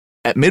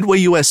At Midway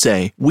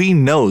USA, we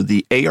know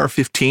the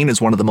AR-15 is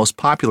one of the most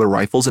popular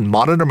rifles in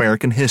modern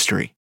American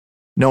history.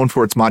 Known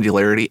for its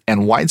modularity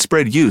and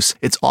widespread use,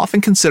 it's often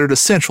considered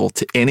essential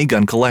to any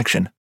gun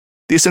collection.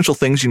 The essential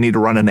things you need to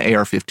run an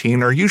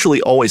AR-15 are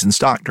usually always in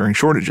stock during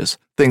shortages,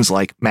 things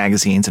like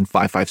magazines and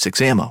 5.56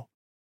 ammo.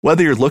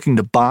 Whether you're looking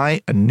to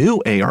buy a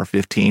new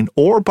AR-15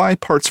 or buy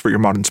parts for your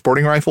modern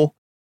sporting rifle,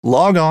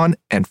 log on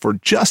and for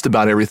just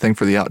about everything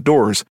for the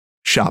outdoors,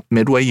 shop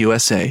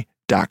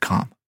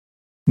MidwayUSA.com.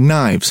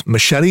 Knives,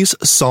 machetes,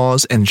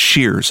 saws, and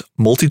shears,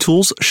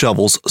 multi-tools,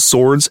 shovels,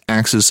 swords,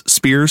 axes,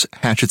 spears,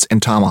 hatchets,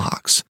 and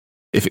tomahawks.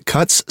 If it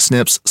cuts,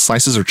 snips,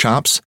 slices, or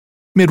chops,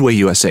 Midway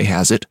USA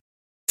has it.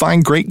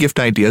 Find great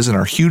gift ideas in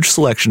our huge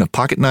selection of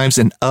pocket knives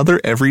and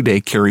other everyday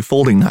carry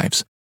folding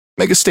knives.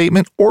 Make a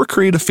statement or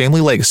create a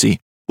family legacy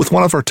with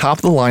one of our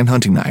top-of-the-line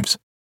hunting knives.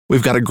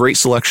 We've got a great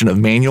selection of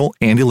manual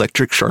and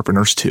electric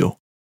sharpeners, too.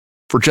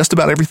 For just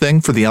about everything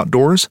for the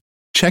outdoors,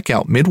 check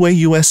out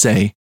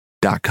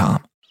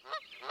MidwayUSA.com.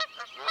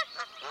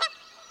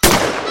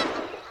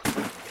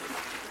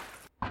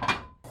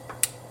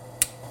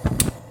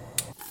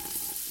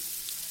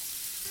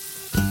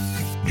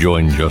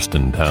 Join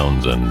Justin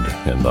Townsend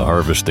and the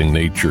Harvesting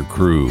Nature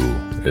crew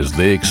as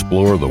they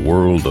explore the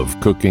world of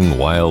cooking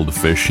wild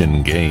fish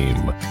and game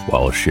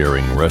while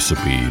sharing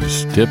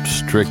recipes,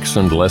 tips, tricks,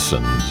 and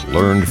lessons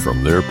learned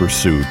from their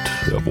pursuit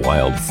of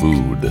wild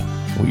food.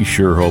 We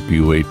sure hope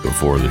you ate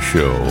before the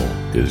show,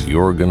 'cause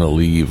you're gonna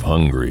leave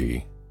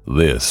hungry.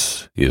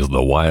 This is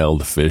the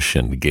Wild Fish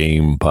and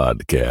Game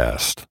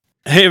Podcast.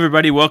 Hey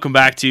everybody, welcome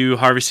back to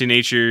Harvesting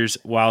Nature's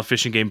Wild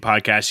Fish and Game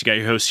Podcast. You got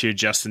your host here,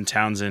 Justin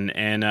Townsend,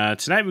 and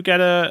tonight we got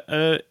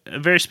a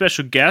very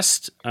special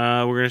guest.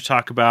 We're going to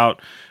talk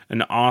about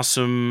an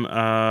awesome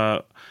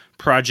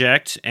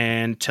project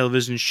and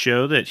television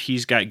show that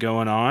he's got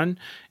going on,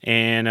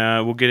 and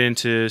we'll get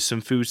into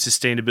some food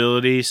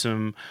sustainability,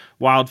 some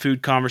wild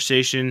food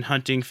conversation,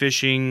 hunting,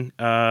 fishing,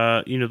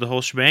 the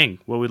whole shebang,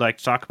 what we'd like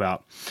to talk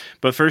about.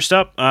 But first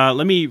up,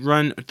 let me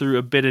run through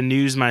a bit of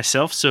news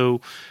myself. So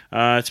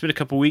it's been a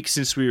couple weeks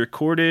since we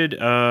recorded,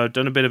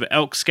 done a bit of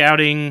elk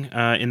scouting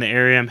in the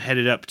area. I'm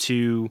headed up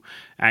to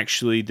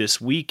actually this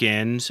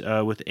weekend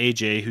with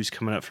AJ, who's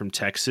coming up from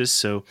Texas.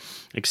 So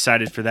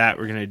excited for that.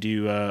 We're going to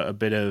do a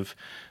bit of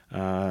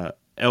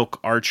elk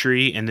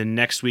archery, and then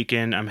next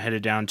weekend I'm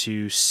headed down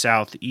to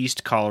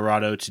southeast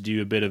Colorado to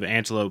do a bit of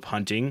antelope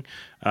hunting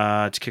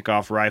to kick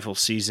off rifle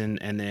season,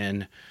 and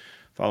then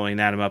following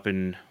that I'm up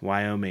in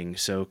Wyoming.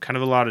 So kind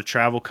of a lot of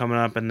travel coming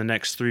up in the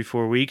next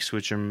 3-4 weeks,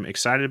 which I'm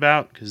excited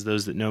about, because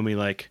those that know me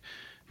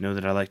know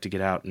that I like to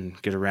get out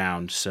and get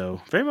around.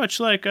 So very much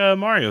like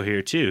Mario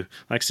here too,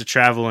 likes to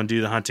travel and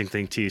do the hunting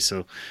thing too,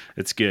 so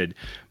it's good.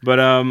 But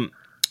well,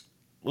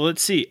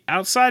 let's see,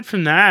 outside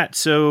from that,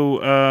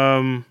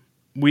 so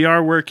we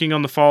are working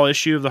on the fall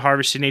issue of the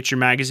Harvesting Nature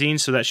magazine,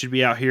 so that should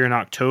be out here in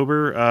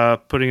October,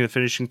 putting the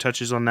finishing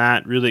touches on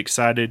that. Really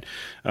excited.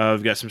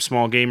 We've got some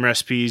small game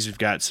recipes. We've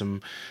got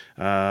some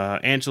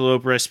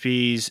antelope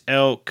recipes,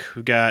 elk.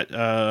 We've got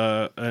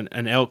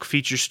an elk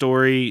feature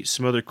story,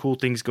 some other cool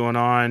things going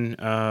on,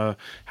 how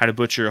to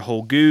butcher a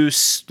whole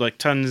goose, like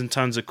tons and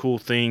tons of cool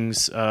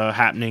things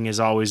happening as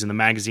always in the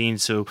magazine.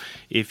 So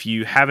if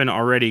you haven't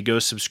already, go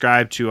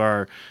subscribe to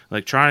our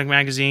electronic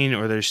magazine,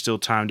 or there's still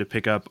time to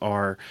pick up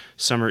our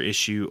summer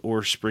issue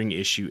or spring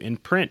issue in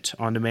print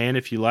on demand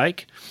if you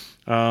like.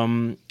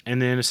 And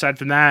then aside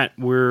from that,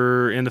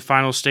 we're in the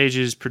final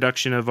stages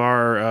production of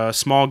our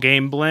small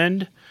game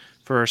blend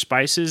for our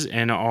spices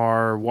and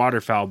our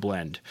waterfowl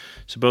blend.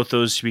 So both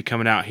those should be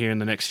coming out here in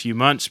the next few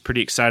months.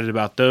 Pretty excited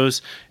about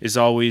those. Is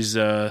always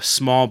a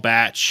small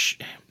batch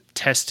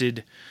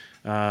tested.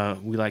 We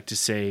like to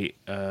say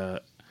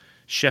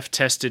chef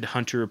tested,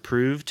 hunter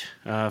approved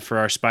for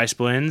our spice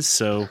blends.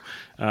 So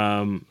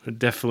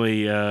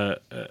definitely a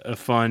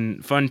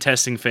fun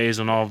testing phase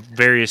on all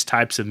various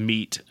types of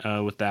meat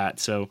with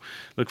that. So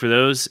look for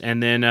those.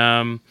 And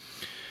then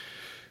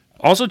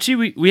also,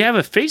 too, we have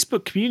a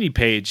Facebook community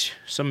page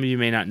some of you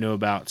may not know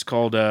about. It's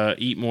called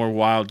Eat More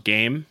Wild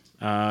Game.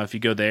 If you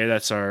go there,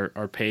 that's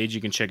our page.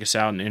 You can check us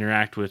out and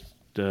interact with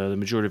the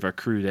majority of our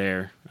crew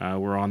there.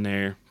 We're on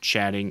there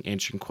chatting,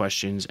 answering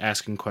questions,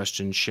 asking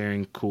questions,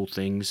 sharing cool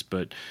things,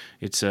 but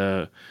it's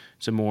a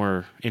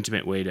more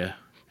intimate way to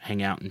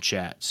hang out and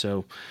chat.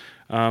 So,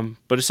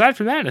 but aside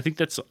from that, I think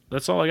that's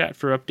all I got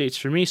for updates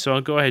for me, so I'll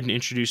go ahead and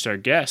introduce our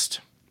guest.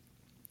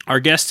 Our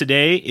guest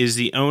today is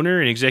the owner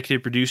and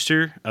executive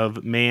producer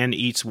of Man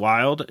Eats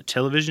Wild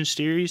television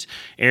series,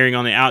 airing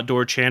on the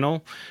Outdoor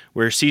Channel,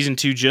 where Season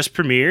 2 just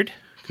premiered.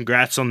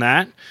 Congrats on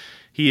that.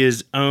 He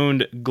has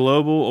owned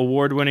global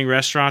award-winning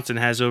restaurants and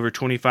has over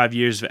 25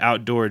 years of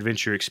outdoor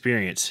adventure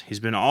experience.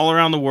 He's been all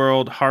around the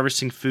world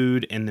harvesting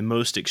food in the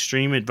most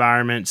extreme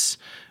environments,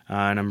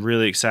 and I'm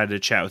really excited to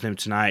chat with him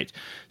tonight.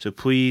 So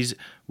please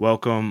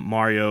welcome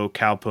Mario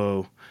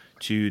Calpo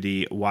to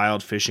the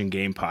Wild Fish and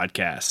Game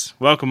Podcast.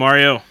 Welcome,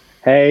 Mario.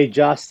 Hey,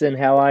 Justin.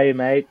 How are you,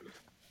 mate?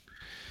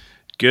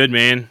 Good,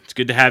 man. It's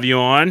good to have you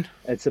on.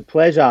 It's a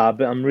pleasure.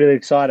 I'm really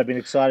excited. I've been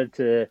excited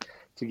to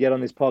to get on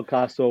this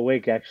podcast all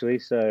week, actually.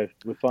 So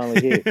we're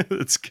finally here.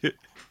 That's good.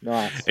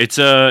 Nice. It's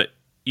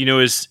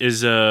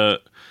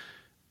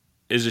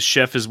as a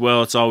chef as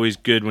well, it's always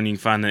good when you can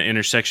find the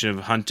intersection of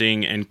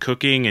hunting and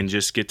cooking and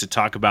just get to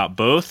talk about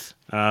both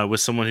with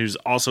someone who's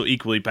also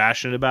equally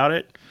passionate about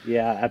it.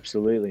 Yeah,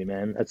 absolutely,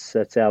 man.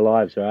 That's our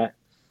lives, right?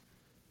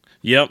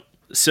 Yep.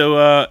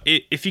 So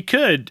if you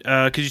could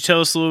you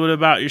tell us a little bit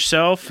about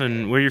yourself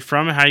and where you're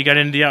from and how you got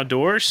into the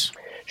outdoors?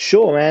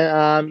 Sure,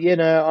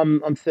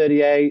 man. I'm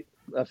 38.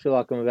 I feel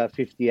like I'm about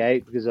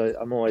 58 because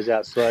I'm always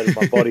outside and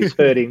my body's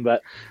hurting.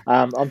 But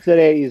I'm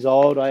 38 years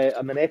old.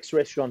 I'm an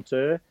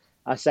ex-restaurateur.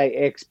 I say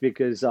ex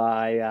because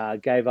I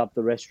gave up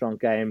the restaurant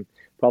game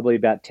probably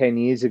about 10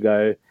 years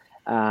ago,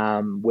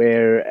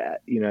 where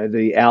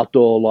the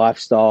outdoor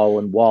lifestyle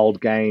and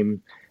wild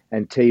game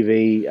and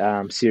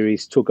TV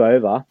series took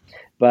over.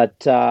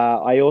 But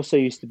I also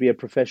used to be a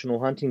professional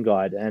hunting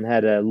guide and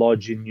had a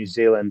lodge in New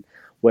Zealand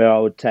where I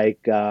would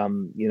take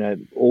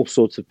all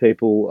sorts of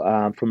people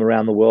from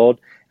around the world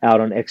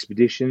out on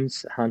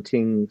expeditions,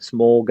 hunting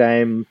small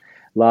game,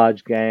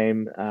 large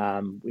game,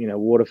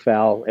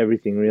 waterfowl,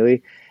 everything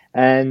really.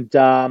 And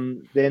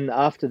then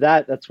after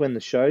that, that's when the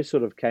show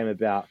sort of came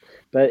about.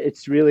 But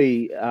it's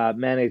really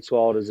Man Eats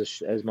Wild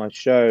as my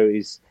show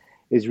is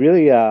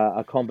really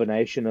a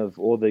combination of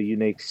all the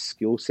unique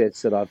skill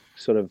sets that I've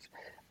sort of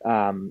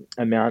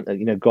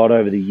got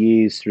over the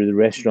years through the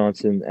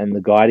restaurants and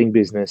the guiding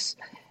business.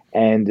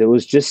 And it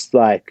was just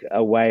like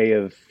a way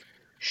of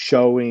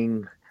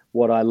showing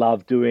what I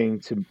love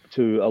doing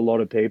to a lot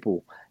of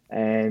people.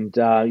 And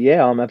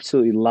I'm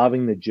absolutely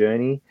loving the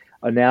journey.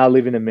 I now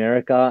live in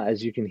America.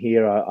 As you can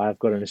hear, I've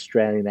got an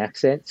Australian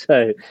accent.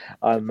 So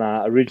I'm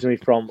originally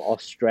from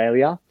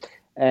Australia.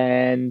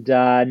 And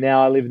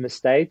now I live in the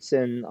States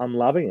and I'm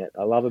loving it.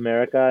 I love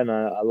America and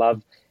I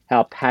love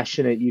how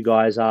passionate you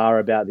guys are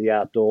about the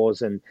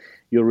outdoors, and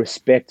your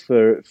respect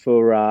for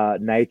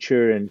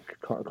nature and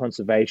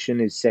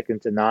conservation is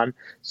second to none.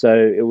 So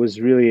it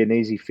was really an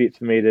easy fit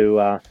for me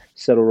to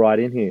settle right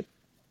in here.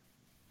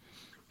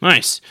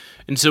 Nice.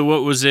 And so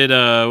what was it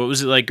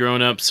like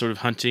growing up sort of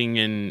hunting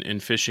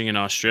and fishing in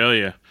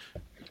Australia?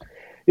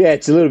 Yeah,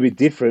 it's a little bit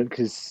different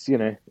because,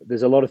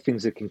 there's a lot of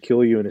things that can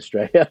kill you in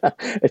Australia.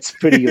 It's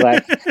pretty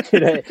like,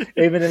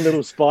 even a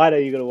little spider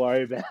you got to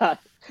worry about.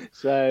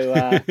 So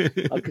I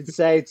could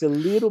say it's a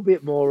little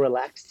bit more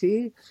relaxed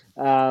here.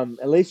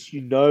 At least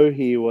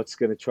here what's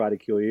going to try to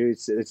kill you.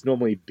 It's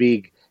normally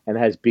big and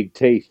has big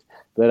teeth.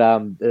 But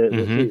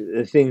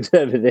the things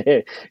over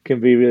there can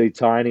be really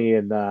tiny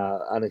and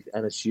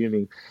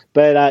unassuming.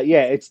 But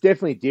it's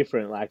definitely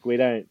different. Like we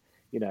don't,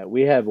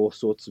 we have all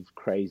sorts of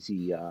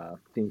crazy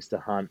things to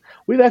hunt.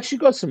 We've actually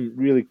got some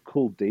really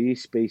cool deer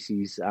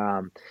species.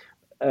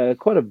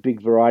 Quite a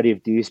big variety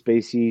of deer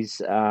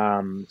species.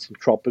 Some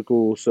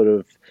tropical sort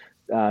of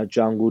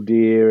jungle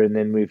deer, and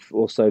then we've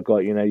also got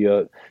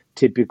your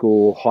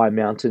typical high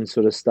mountain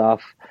sort of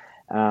stuff.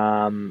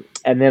 And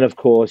then of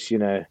course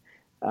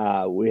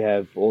we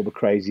have all the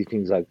crazy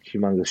things like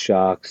humongous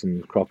sharks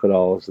and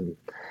crocodiles and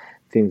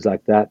things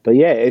like that. But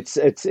yeah,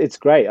 it's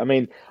great. I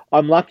mean,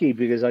 I'm lucky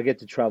because I get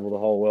to travel the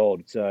whole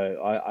world, so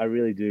I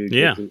really do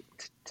get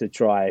to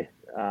try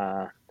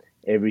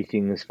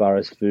everything as far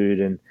as food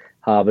and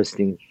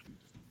harvesting.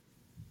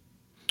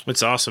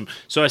 That's awesome.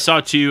 So I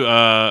saw too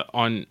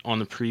on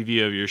the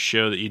preview of your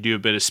show that you do a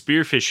bit of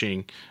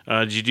spearfishing.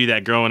 Did you do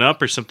that growing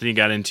up or something you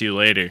got into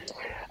later?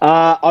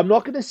 I'm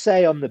not going to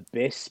say I'm the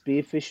best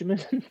spear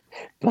fisherman,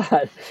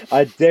 but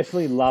I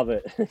definitely love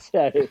it.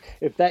 So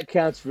if that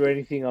counts for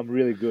anything, I'm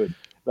really good.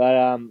 But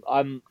I've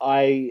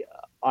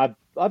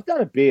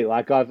done a bit.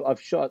 Like I've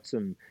shot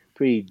some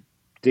pretty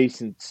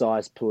decent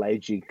sized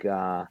pelagic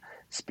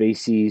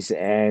species,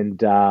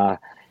 and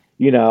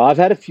I've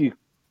had a few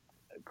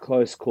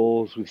close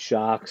calls with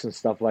sharks and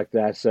stuff like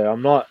that. So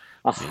I'm not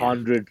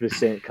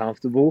 100%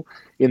 comfortable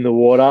in the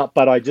water,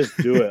 but I just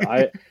do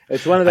it.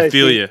 It's one of those. I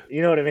feel things,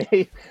 you know what I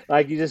mean?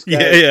 Like you just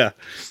go,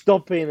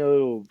 stop being a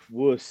little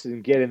wuss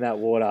and get in that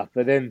water.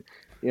 But then,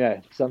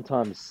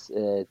 sometimes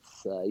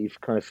it's you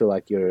kind of feel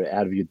like you're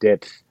out of your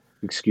depth.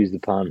 Excuse the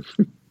pun.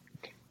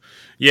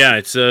 Yeah,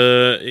 it's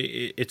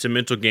a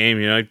mental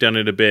game. I've done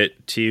it a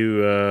bit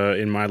too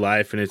in my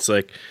life, and it's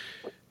like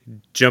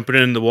jumping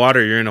in the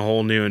water. You're in a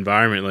whole new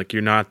environment. Like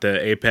you're not the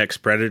apex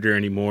predator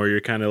anymore.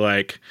 You're kind of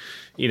like,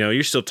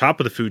 you're still top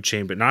of the food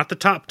chain, but not the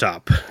top.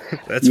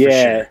 That's for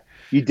sure.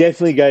 You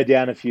definitely go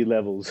down a few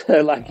levels.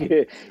 Like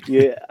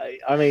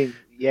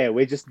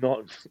we're just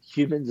not,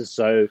 humans are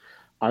so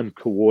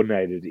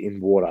uncoordinated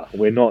in water.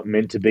 We're not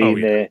meant to be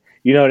in there.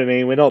 You know what I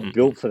mean? We're not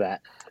built for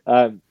that.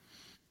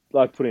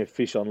 Like putting a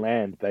fish on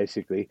land,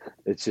 basically.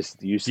 It's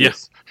just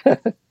useless. Yeah.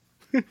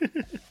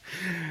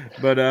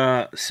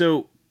 But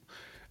so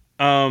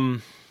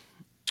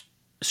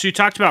you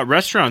talked about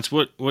restaurants.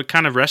 What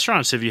kind of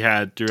restaurants have you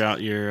had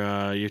throughout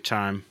your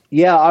time?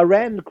 Yeah, I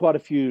ran quite a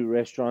few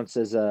restaurants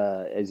as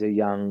a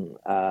young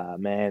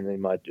man in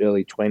my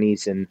early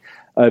 20s, and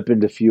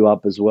opened a few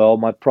up as well.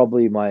 My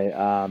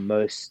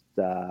most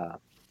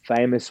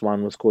famous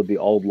one was called the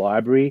Old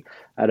Library.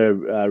 I had a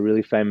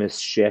really famous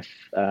chef,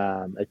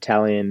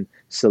 Italian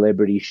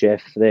celebrity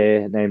chef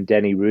there named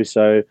Danny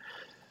Russo.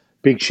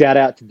 Big shout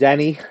out to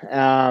Danny.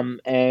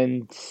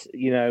 And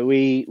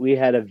we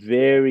had a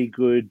very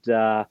good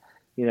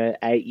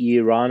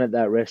 8-year run at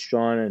that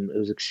restaurant, and it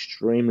was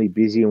extremely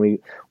busy, and we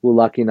were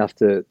lucky enough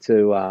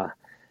to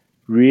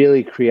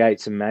really create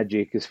some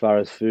magic as far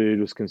as food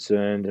was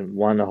concerned, and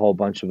won a whole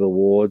bunch of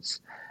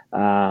awards.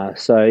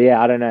 So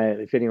yeah, I don't know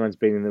if anyone's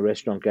been in the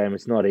restaurant game.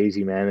 It's not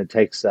easy, man. It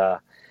takes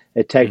a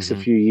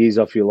few years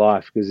off your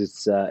life, because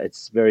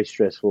it's very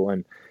stressful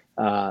and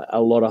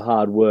a lot of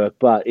hard work.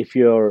 But if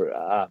you're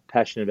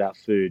passionate about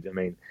food, I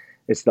mean,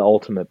 it's the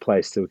ultimate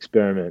place to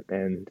experiment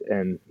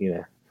and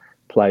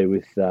play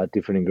with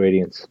different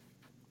ingredients.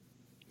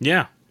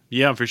 Yeah,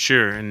 for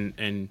sure.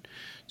 And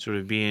sort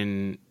of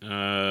being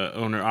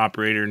owner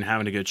operator and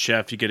having a good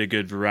chef, you get a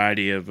good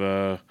variety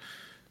of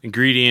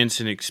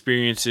ingredients and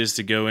experiences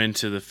to go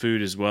into the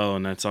food as well,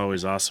 and that's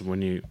always awesome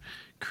when you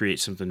create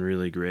something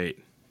really great.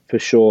 For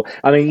sure.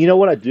 I mean, you know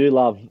what I do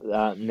love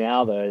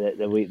now, though,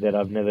 that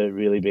I've never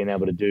really been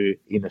able to do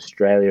in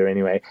Australia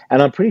anyway,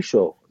 and I'm pretty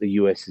sure the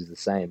US is the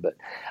same, but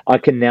I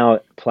can now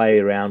play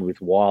around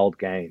with wild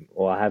game,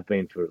 or I have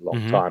been for a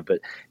long time, but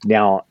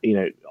now,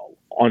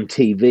 on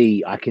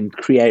TV, I can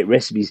create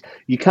recipes.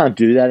 You can't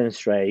do that in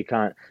Australia. You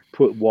can't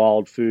put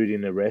wild food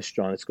in a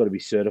restaurant. It's got to be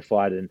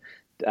certified and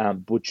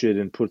butchered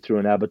and put through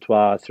an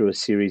abattoir through a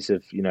series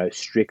of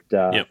strict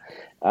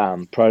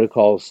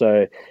protocols.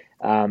 So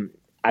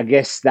I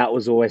guess that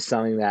was always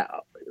something that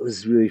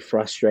was really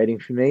frustrating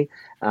for me.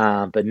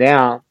 But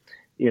now,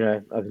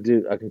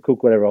 I can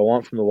cook whatever I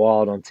want from the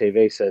wild on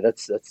TV. So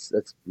that's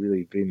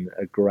really been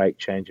a great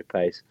change of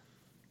pace.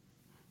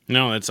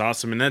 No, that's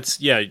awesome. And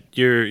that's,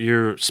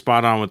 you're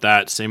spot on with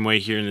that. Same way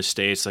here in the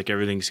States, like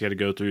everything's got to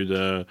go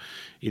through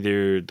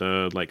either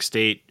the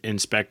state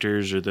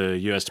inspectors or the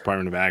U.S.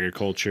 Department of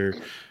Agriculture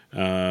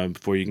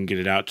before you can get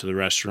it out to the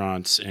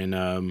restaurants.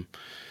 And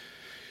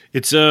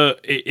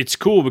it's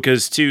cool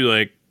because too,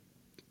 like,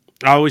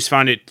 I always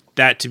find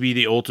that to be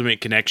the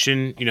ultimate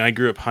connection. I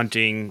grew up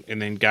hunting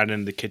and then got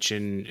into the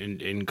kitchen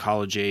in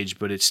college age,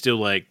 but it's still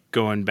like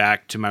going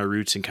back to my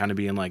roots and kind of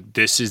being like,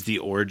 this is the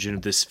origin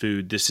of this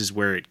food. This is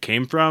where it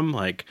came from.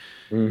 Like,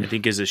 I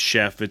think as a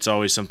chef, it's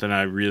always something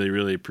I really,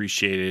 really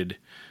appreciated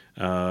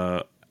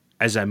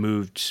as I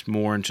moved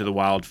more into the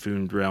wild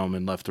food realm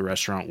and left the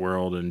restaurant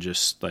world. And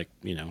just like,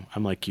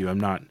 I'm like you,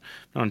 I'm not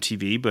on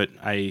TV, but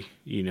I,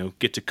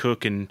 get to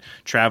cook and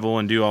travel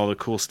and do all the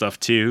cool stuff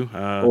too.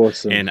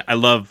 Awesome. And I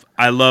love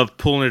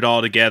pulling it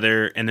all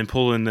together and then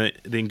pulling the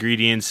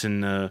ingredients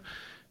and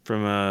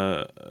from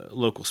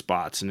local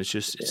spots. And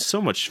it's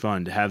so much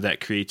fun to have that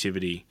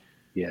creativity.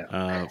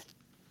 Yeah.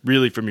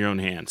 Really from your own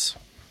hands.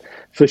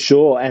 For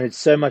sure, and it's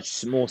so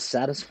much more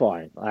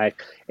satisfying.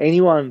 Like,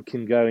 anyone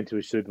can go into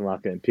a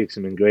supermarket and pick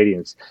some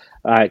ingredients.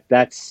 Like,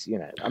 that's,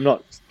 I'm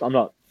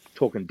not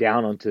talking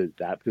down onto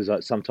that,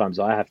 because sometimes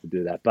I have to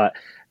do that. But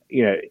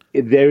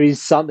there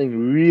is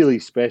something really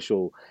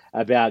special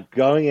about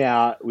going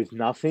out with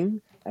nothing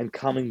and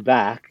coming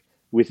back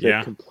with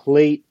a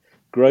complete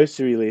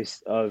grocery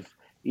list of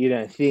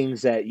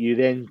things that you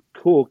then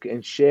cook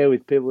and share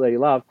with people that you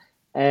love,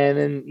 and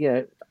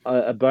then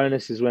a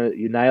bonus is when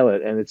you nail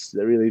it and it's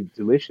really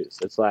delicious.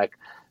 It's like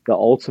the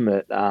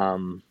ultimate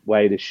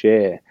way to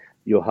share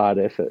your hard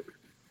effort.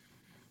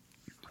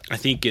 I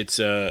think it's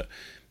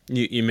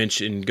you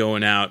mentioned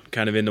going out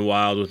kind of in the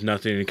wild with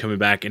nothing and coming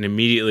back, and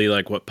immediately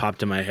like what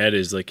popped in my head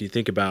is like, you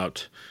think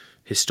about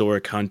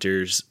historic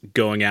hunters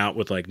going out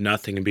with like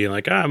nothing and being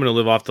like, I'm going to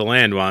live off the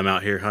land while I'm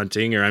out here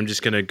hunting, or I'm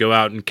just going to go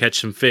out and catch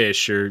some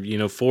fish or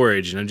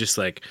forage. And I'm just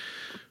like,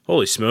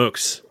 holy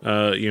smokes.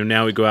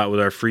 Now we go out with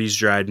our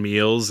freeze-dried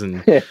meals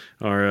and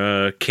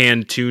our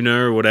canned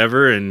tuna or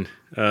whatever. And,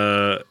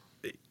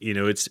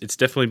 it's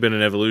definitely been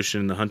an evolution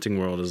in the hunting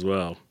world as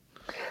well.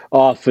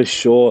 Oh, for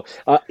sure.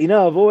 I've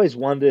always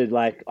wondered,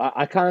 like,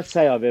 I can't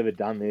say I've ever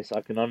done this.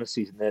 I can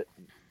honestly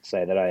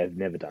say that I have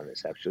never done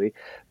this, actually.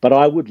 But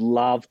I would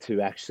love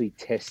to actually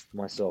test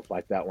myself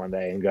like that one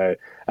day and go,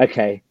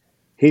 okay,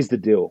 here's the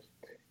deal.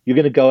 You're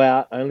going to go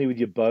out only with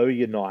your bow,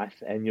 your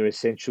knife, and your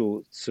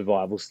essential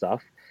survival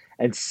stuff,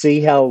 and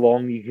see how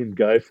long you can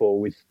go for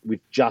with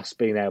just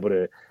being able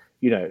to,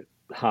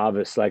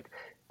 harvest. Like,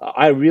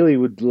 I really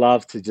would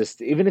love to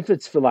just, even if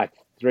it's for like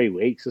 3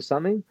 weeks or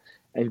something,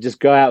 and just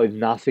go out with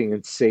nothing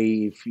and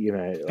see if,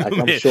 like,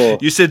 I'm sure.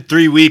 You said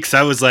 3 weeks.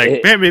 I was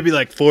like, maybe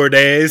like 4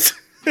 days.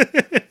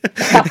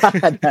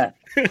 I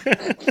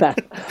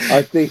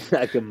think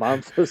like a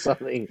month or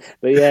something.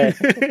 But yeah,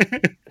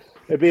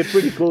 it'd be a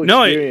pretty cool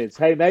experience.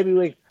 Hey,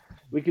 maybe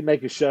we could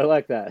make a show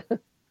like that.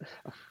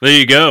 There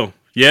you go.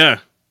 Yeah.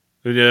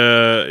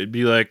 It'd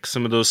be like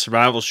some of those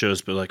survival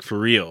shows, but like for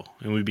real,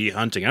 and we'd be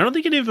hunting. I don't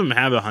think any of them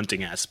have a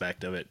hunting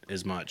aspect of it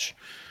as much.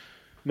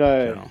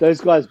 No,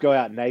 those guys go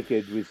out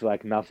naked with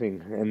like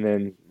nothing, and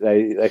then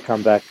they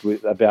come back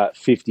with about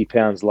 50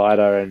 pounds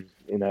lighter and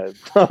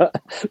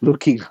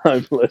looking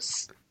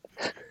homeless.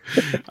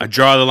 I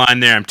draw the line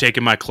there. I'm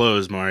taking my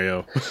clothes,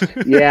 Mario.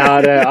 Yeah,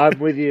 I know. I'm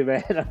with you,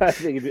 man. I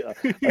think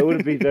it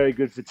wouldn't be very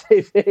good for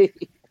TV.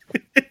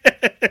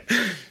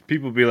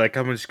 People be like,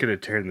 I'm just going to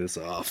turn this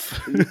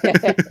off.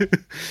 Yeah.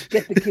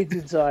 Get the kids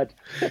inside.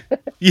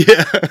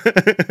 Yeah.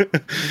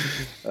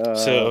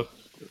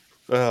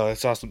 Oh,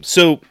 that's awesome.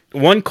 So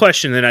one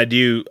question that I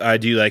do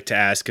like to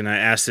ask, and I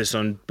ask this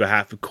on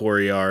behalf of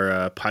Corey,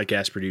 our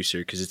podcast producer,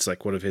 because it's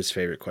like one of his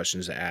favorite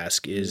questions to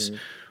ask is,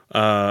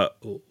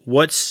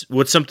 what's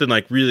something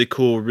like really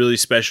cool, really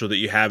special that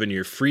you have in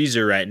your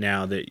freezer right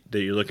now that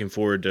you're looking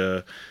forward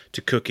to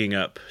cooking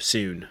up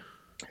soon?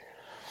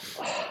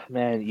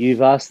 Man,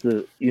 you've asked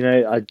I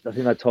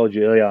think I told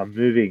you earlier, I'm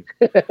moving.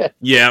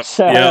 Yeah.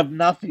 So I have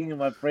nothing in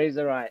my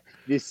freezer right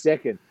this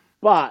second.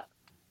 But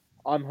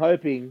I'm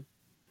hoping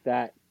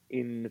that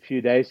in a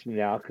few days from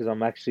now, because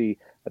I'm actually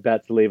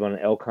about to leave on an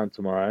elk hunt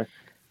tomorrow,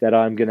 that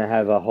I'm going to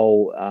have a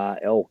whole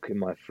elk in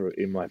my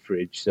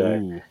fridge. So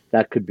Ooh.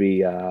 that could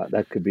be.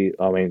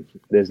 I mean,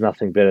 there's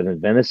nothing better than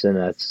venison.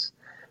 That's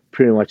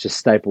pretty much a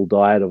staple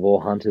diet of all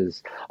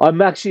hunters. I'm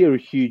actually a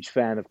huge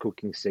fan of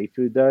cooking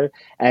seafood, though,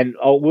 and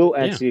I will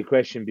answer your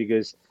question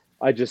because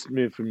I just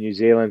moved from New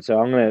Zealand,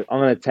 so I'm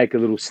gonna take a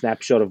little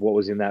snapshot of what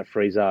was in that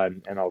freezer,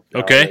 and I'll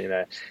let you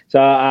know.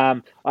 So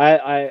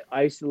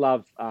I used to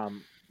love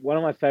one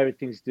of my favorite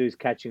things to do is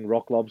catching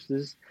rock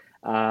lobsters,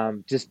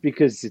 just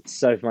because it's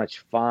so much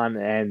fun,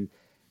 and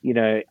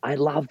I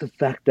love the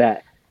fact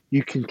that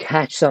you can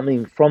catch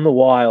something from the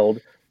wild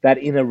that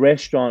in a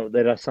restaurant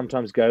that I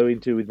sometimes go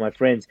into with my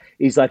friends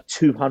is like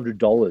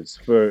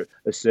 $200 for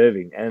a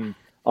serving, and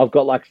I've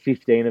got like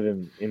 15 of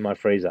them in my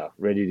freezer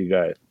ready to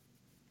go.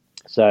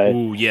 So,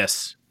 ooh,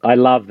 yes, I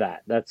love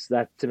that.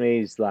 That to me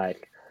is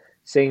like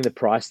seeing the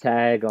price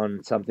tag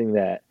on something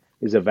that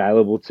is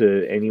available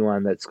to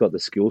anyone that's got the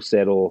skill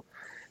set or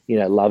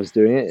loves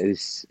doing it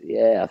is,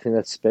 I think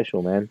that's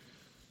special, man.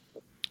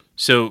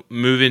 So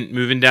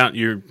moving down,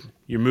 you're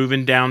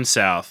moving down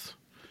south,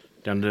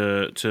 down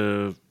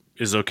to.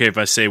 Is it okay if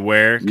I say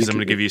where? Because I'm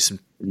going to give you some.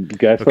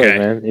 Go for it,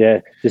 man.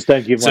 Yeah, just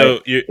don't give my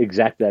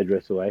exact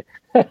address away.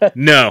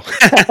 No.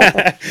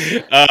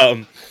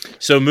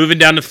 So moving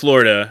down to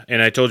Florida,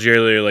 and I told you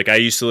earlier, like I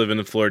used to live in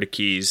the Florida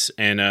Keys,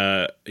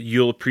 and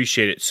you'll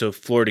appreciate it. So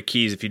Florida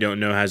Keys, if you don't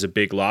know, has a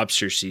big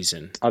lobster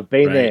season. I've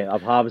been there.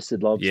 I've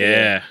harvested lobster.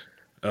 Yeah.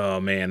 Oh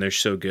man, they're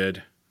so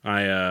good.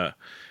 I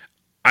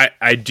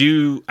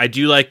do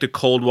like the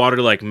cold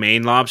water, like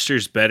Maine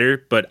lobsters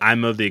better, but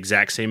I'm of the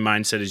exact same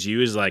mindset as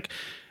you. Is like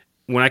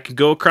when I can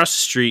go across the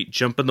street,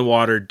 jump in the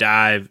water,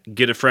 dive,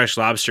 get a fresh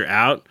lobster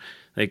out,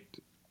 like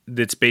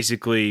that's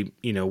basically,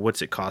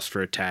 what's it cost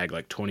for a tag?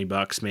 Like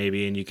 $20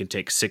 maybe, and you can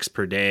take 6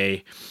 per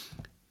day,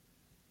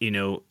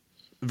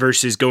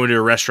 versus going to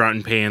a restaurant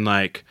and paying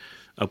like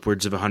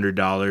upwards of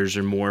 $100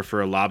 or more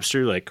for a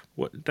lobster. Like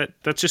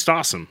that's just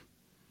awesome.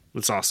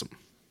 That's awesome.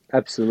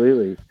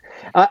 Absolutely.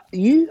 I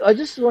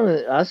just want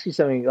to ask you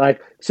something.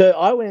 Like, so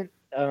I went.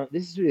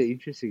 This is really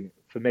interesting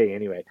for me,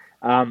 anyway.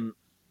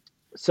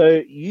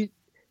 So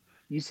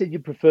you said you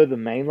prefer the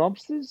Maine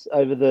lobsters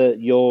over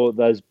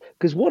those,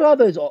 because what are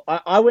those?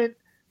 I went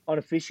on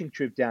a fishing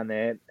trip down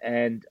there,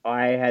 and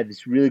I had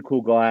this really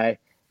cool guy.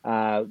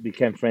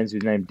 Became friends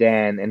with named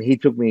Dan, and he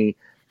took me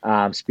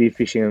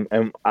spearfishing,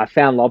 and I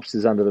found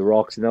lobsters under the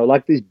rocks, and they were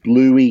like these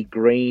bluey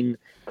green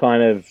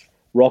kind of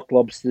rock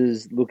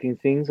lobsters looking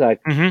things.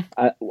 Like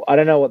I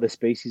don't know what the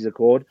species are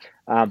called,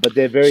 but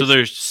they're very. So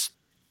there's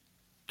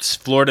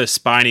Florida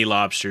spiny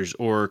lobsters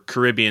or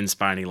Caribbean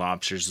spiny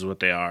lobsters is what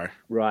they are.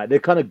 Right, they're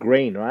kind of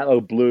green, right,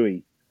 or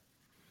bluey.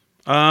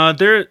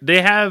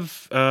 They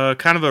have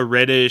kind of a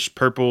reddish,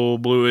 purple,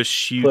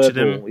 bluish hue to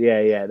them.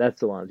 Yeah,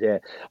 that's the ones. Yeah,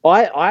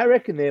 I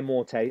reckon they're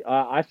more taste.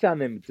 I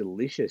found them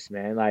delicious,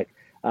 man. Like,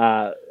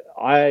 I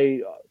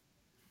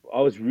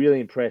was really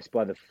impressed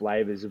by the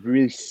flavors of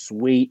really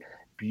sweet,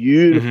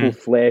 beautiful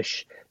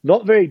flesh.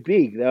 Not very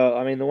big though.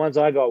 I mean, the ones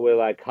I got were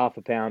like half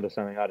a pound or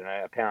something. I don't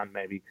know, a pound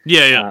maybe.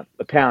 Yeah.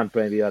 A pound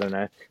maybe. I don't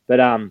know. But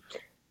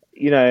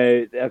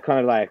they're kind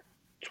of like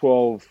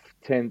 12,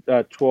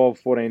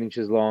 14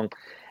 inches long.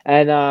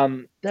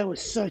 And they were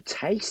so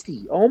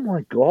tasty. Oh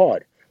my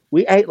God.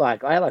 I ate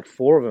like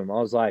 4 of them. I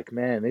was like,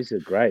 man, these are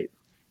great.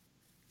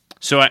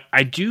 So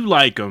I do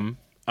like them.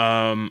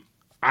 I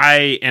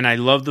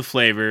love the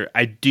flavor.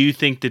 I do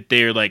think that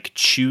they're like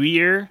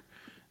chewier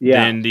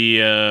than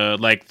the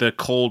like the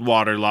cold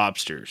water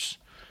lobsters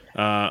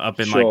up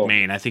in like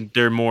Maine. I think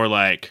they're more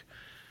like,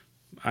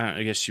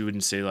 I guess you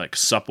wouldn't say like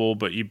supple,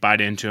 but you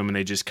bite into them and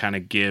they just kind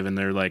of give, and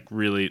they're like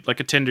really like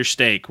a tender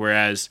steak,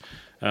 whereas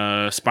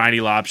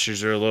spiny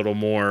lobsters are a little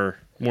more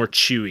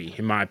chewy,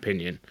 in my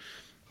opinion.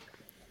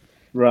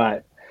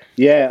 Right.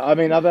 Yeah. I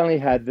mean, I've only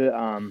had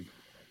the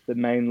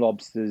Maine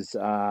lobsters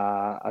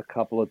a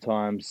couple of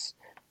times.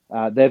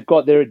 They're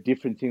a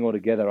different thing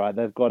altogether, right?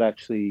 They've got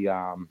actually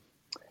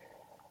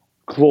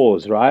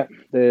claws, right?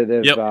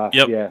 Yep.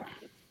 Yeah.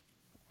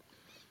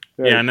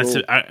 Very and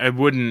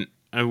cool.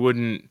 I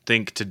wouldn't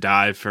think to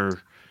dive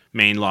for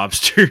Maine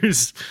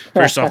lobsters.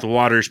 First off, the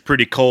water's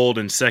pretty cold,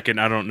 and second,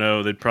 I don't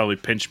know, they'd probably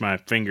pinch my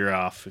finger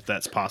off if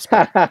that's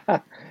possible.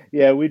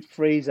 Yeah, we'd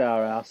freeze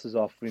our asses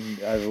off.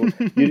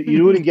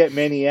 You wouldn't get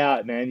many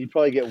out, man. You'd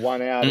probably get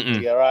one out and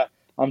you go, all right,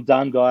 I'm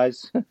done,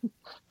 guys.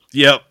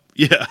 Yep.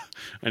 Yeah.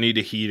 I need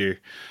a heater.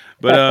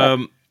 But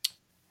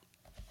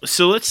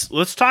so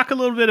let's talk a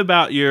little bit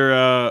about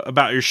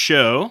your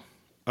show.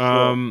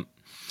 Sure.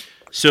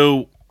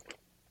 So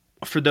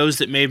for those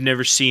that may have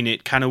never seen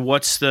it, kind of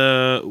what's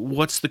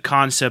the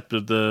concept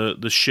of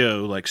the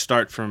show? Like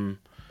start from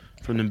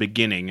the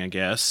beginning, I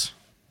guess.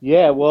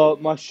 Yeah, well,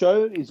 my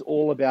show is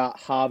all about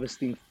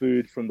harvesting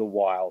food from the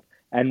wild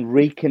and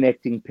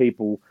reconnecting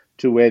people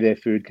to where their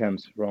food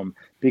comes from.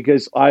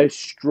 Because I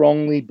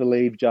strongly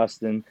believe,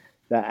 Justin,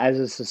 that as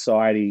a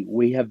society,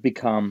 we have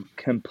become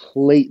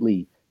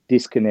completely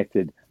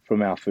disconnected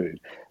from our food.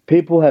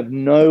 People have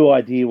no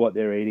idea what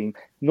they're eating,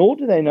 nor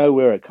do they know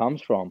where it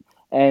comes from.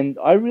 And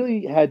I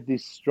really had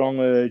this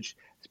strong urge,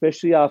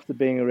 especially after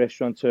being a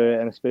restaurateur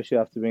and especially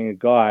after being a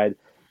guide,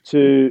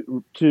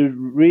 to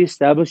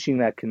reestablishing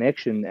that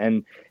connection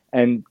and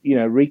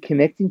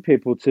reconnecting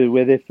people to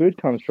where their food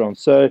comes from.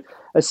 So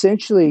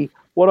essentially,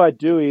 what I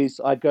do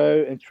is I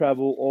go and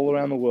travel all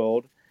around the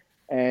world,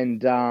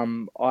 and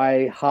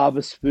I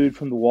harvest food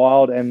from the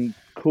wild and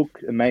cook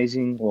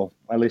amazing, well,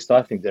 at least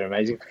I think they're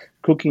amazing,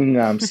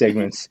 cooking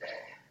segments.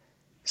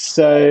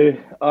 So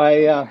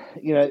I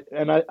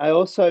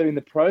also in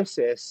the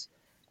process,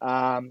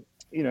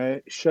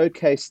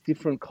 showcase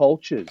different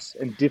cultures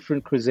and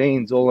different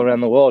cuisines all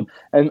around the world.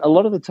 And a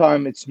lot of the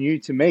time it's new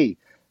to me.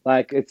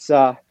 Like it's,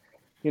 for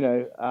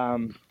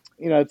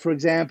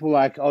example,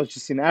 like I was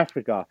just in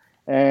Africa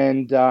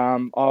and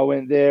I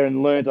went there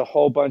and learned a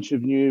whole bunch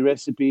of new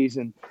recipes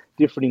and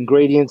different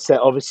ingredients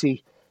that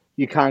obviously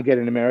you can't get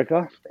in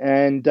America.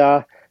 And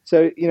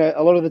so,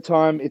 a lot of the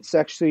time it's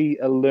actually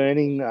a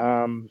learning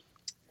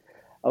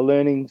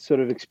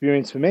sort of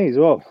experience for me as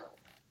well.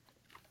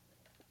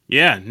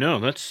 Yeah, no,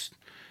 that's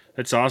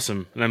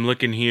awesome. And I'm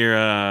looking here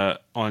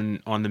on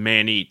the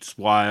Man Eats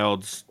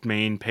Wild's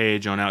main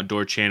page on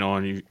Outdoor Channel,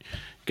 and you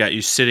got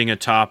you sitting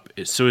atop.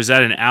 So is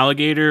that an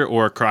alligator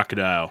or a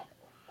crocodile?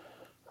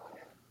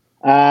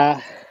 Yeah,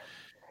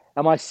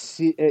 I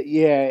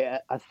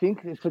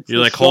think if it's you're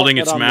like holding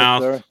its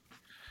mouth.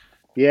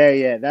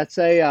 Yeah, that's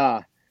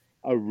a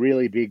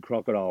really big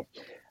crocodile.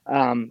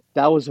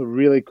 That was a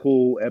really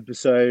cool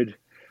episode.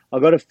 I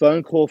got a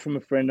phone call from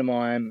a friend of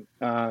mine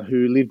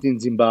who lived in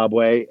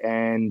Zimbabwe,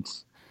 and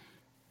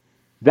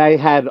they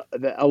had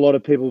a lot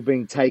of people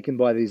being taken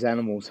by these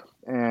animals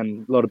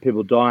and a lot of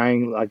people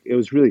dying. Like, it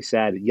was really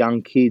sad.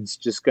 Young kids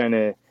just going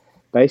to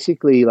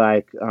basically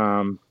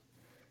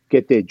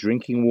get their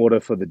drinking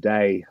water for the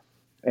day,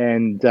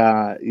 and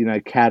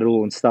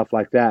cattle and stuff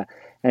like that.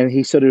 And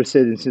he sort of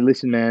said,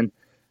 listen, man,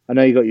 I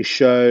know you got your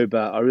show,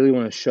 but I really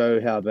want to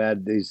show how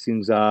bad these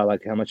things are,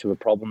 like how much of a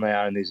problem they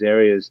are in these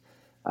areas.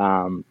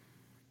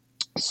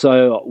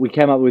 So we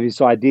came up with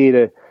this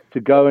idea to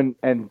go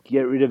and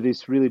get rid of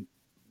this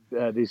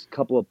this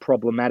couple of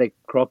problematic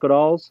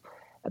crocodiles,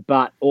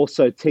 but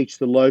also teach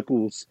the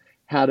locals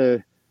how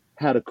to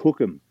cook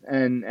them.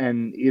 And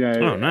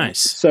Oh, nice.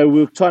 So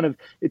we're kind of,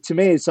 to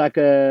me, it's like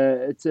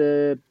it's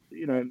a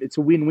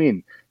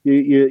win-win.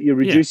 You're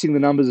reducing the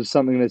numbers of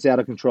something that's out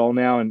of control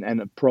now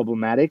and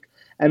problematic.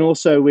 And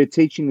also we're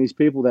teaching these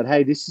people that,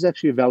 hey, this is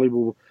actually a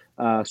valuable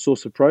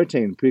source of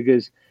protein,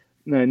 because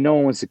no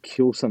one wants to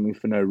kill something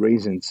for no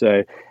reason.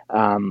 So,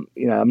 I'm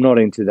not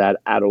into that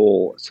at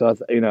all. So,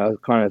 I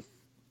kind of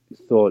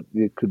thought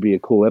it could be a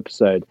cool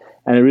episode,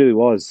 and it really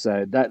was.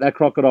 So that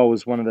crocodile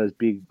was one of those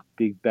big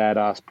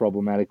badass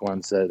problematic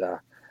ones that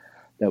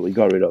we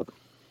got rid of.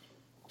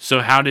 So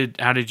how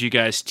did you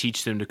guys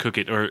teach them to cook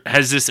it? Or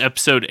has this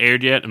episode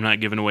aired yet? I'm not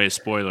giving away a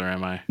spoiler,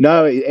 am I?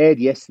 No, it aired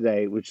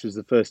yesterday, which was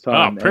the first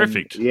time. Oh,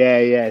 perfect. And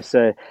yeah.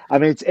 So, I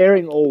mean, it's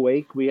airing all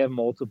week. We have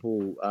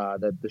multiple,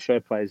 the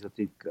show plays, I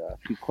think,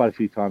 quite a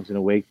few times in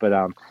a week. But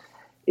I'm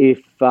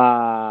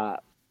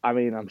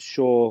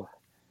sure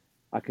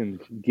I can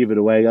give it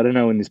away. I don't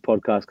know when this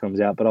podcast comes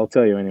out, but I'll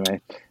tell you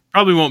anyway.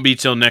 Probably won't be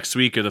till next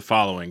week or the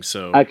following.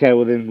 So okay,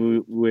 well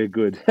then we're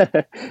good.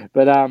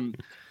 But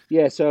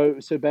yeah, so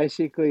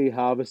basically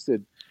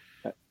harvested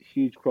a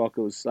huge croc.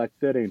 It was like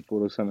 13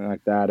 foot or something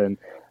like that, and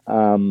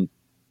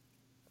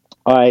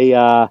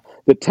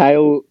the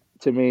tail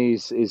to me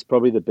is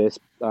probably the best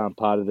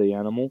part of the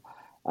animal,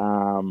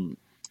 and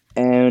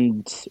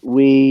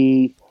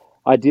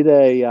I did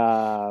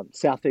a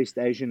Southeast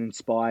Asian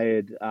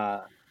inspired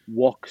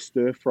wok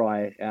stir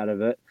fry out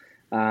of it.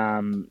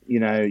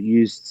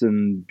 Used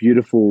some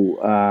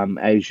beautiful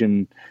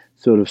Asian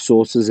sort of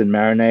sauces and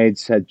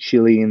marinades, had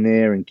chili in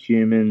there and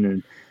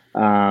cumin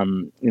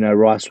and,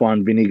 rice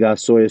wine vinegar,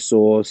 soya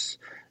sauce,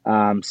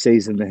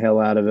 seasoned the hell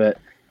out of it,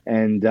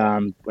 and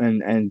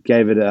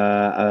gave it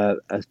a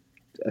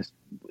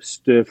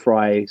stir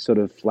fry sort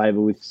of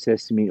flavor with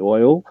sesame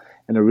oil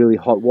and a really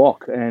hot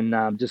wok, and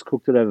just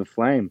cooked it over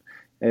flame.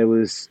 It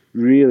was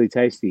really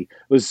tasty.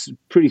 It was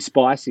pretty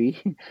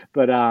spicy,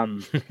 but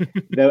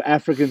the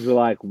Africans were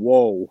like,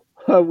 whoa.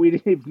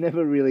 we've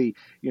never really,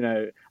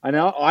 I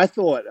know I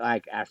thought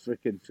like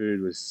African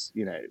food was,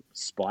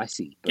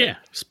 spicy. But, Yeah,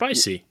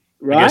 spicy.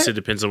 right? I guess it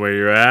depends on where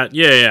you're at.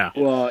 Yeah.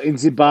 Well, in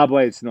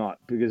Zimbabwe, it's not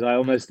because I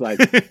almost like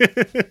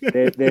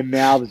their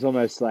mouths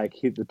almost like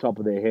hit the top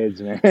of their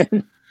heads,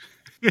 man.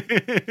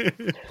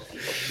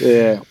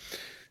 Yeah.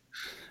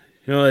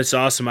 That's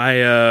awesome.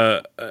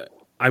 I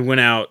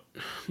went out.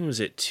 What was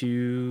it?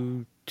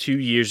 2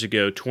 years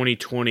ago,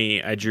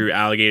 2020. I drew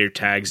alligator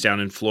tags down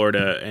in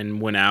Florida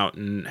and went out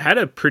and had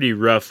a pretty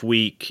rough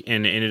week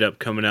and ended up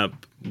coming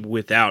up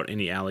without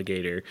any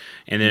alligator.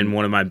 And then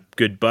one of my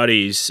good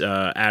buddies,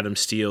 Adam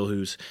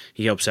Steele,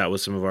 he helps out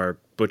with some of our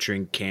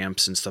butchering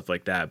camps and stuff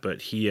like that.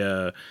 But he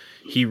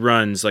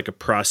runs like a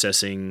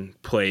processing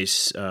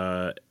place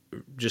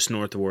just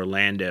north of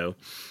Orlando,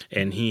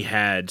 and he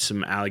had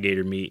some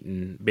alligator meat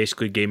and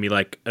basically gave me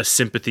like a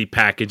sympathy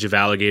package of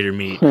alligator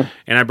meat.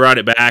 And I brought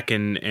it back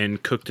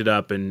and cooked it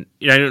up. And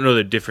I don't know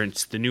the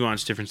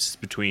nuanced differences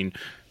between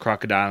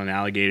crocodile and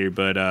alligator,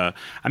 but I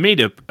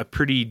made a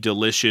pretty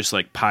delicious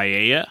like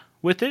paella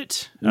with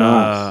it.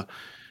 Nice.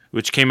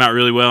 Which came out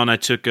really well, and I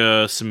took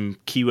some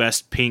Key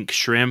West pink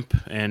shrimp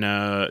and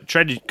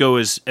tried to go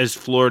as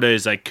Florida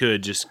as I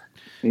could, just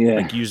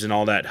like using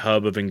all that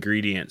hub of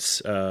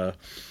ingredients.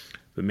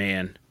 But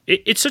man,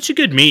 it's such a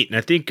good meat, and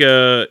I think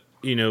I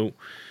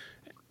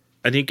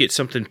think it's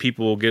something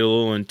people will get a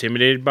little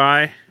intimidated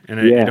by, and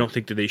I don't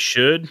think that they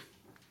should.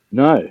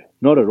 No,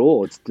 not at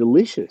all. It's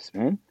delicious,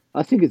 man.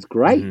 I think it's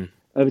great.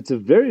 Mm-hmm.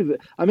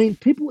 It's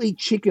people eat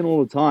chicken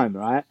all the time,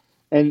 right?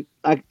 And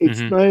it's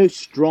no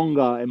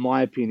stronger, in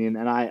my opinion,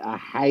 and I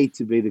hate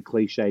to be the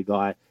cliche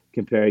guy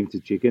comparing to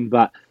chicken,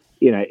 but,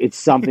 it's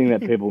something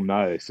that people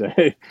know. So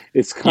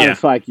it's kind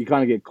of like you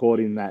kind of get caught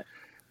in that.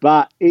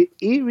 But it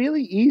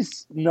really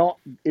is not,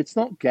 it's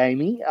not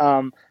gamey.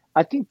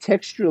 I think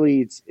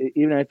texturally, it's,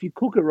 if you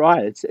cook it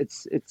right,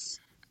 it's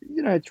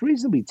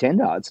reasonably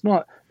tender. It's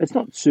not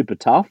super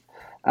tough.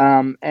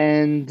 I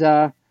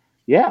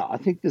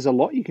think there's a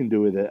lot you can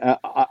do with it.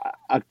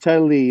 I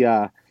totally,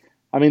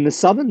 the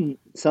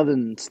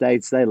southern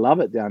states, they love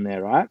it down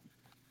there, right?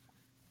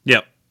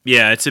 Yep.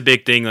 Yeah, it's a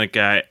big thing. Like,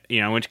 I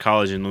went to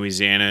college in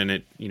Louisiana, and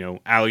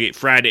it,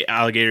 fried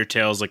alligator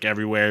tails like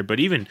everywhere. But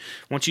even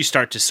once you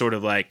start to sort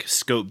of like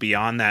scope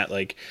beyond that,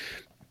 like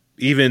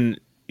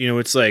even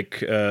it's like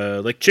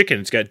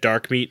chicken. It's got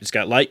dark meat, it's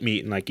got light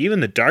meat, and like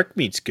even the dark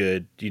meat's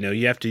good.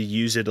 You have to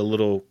use it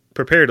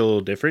prepare it a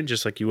little different,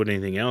 just like you would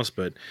anything else.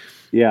 But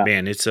yeah,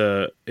 man, it's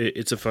a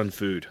fun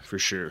food for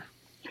sure.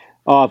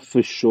 Oh,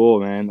 for sure,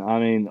 man.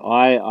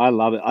 I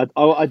love it.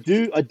 I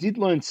did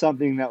learn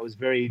something that was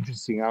very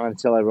interesting. I'm going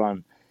to tell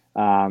everyone,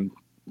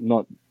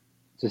 not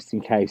just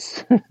in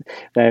case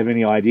they have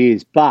any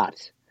ideas,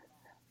 but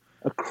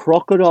a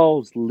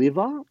crocodile's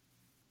liver,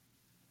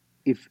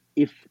 if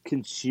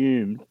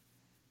consumed,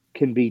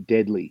 can be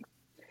deadly.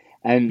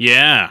 And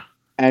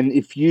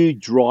if you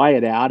dry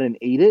it out and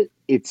eat it,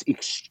 it's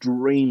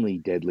extremely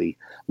deadly.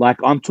 Like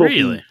I'm talking,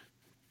 really?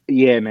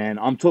 Yeah, man.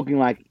 I'm talking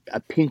like a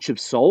pinch of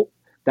salt.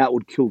 That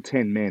would kill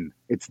 10 men.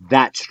 It's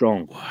that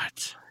strong.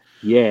 What?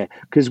 Yeah,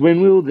 because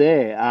when we were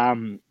there,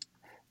 I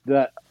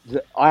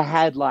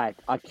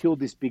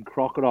killed this big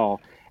crocodile,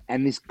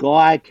 and this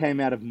guy came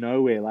out of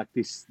nowhere, like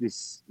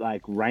this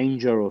like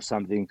ranger or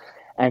something,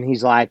 and we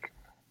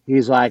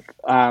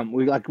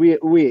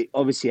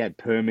obviously had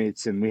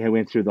permits and we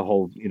went through the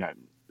whole,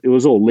 it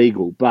was all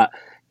legal, but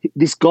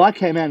this guy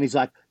came out and he's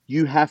like,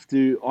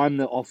 I'm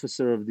the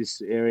officer of this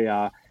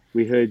area.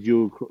 We heard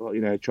you,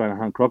 trying to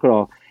hunt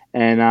crocodile.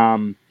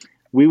 And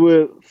we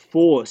were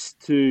forced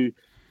to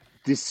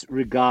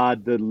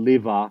disregard the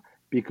liver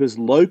because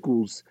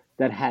locals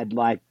that had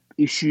like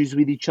issues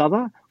with each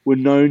other were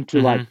known to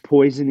like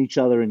poison each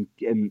other, and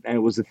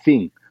it was a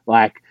thing.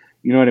 Like,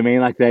 you know what I mean?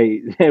 Like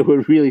they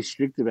were really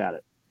strict about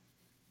it.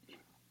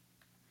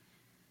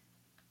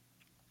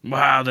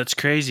 Wow, that's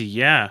crazy.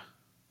 Yeah.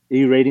 Are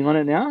you reading on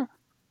it now?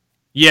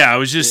 Yeah,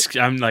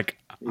 I'm.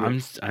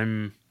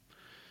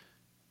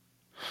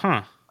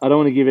 Huh. I don't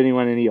want to give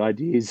anyone any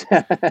ideas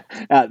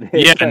out there.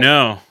 Yeah,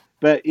 no.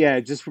 But yeah,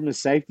 just from a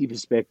safety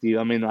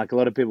perspective, like a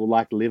lot of people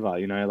like liver,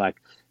 like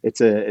it's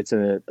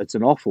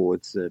an offal,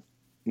 it's an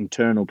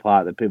internal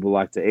part that people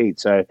like to eat.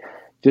 So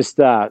just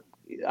and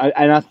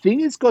I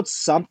think it's got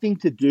something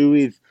to do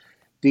with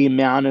the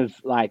amount of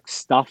like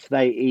stuff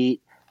they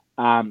eat.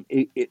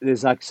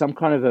 There's like some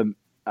kind of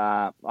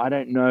I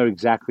don't know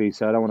exactly,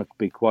 so I don't want to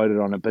be quoted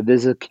on it, but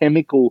there's a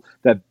chemical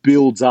that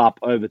builds up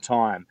over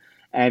time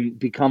and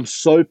becomes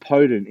so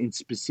potent in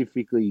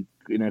specifically,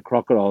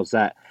 crocodiles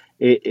that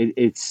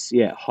it's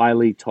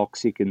highly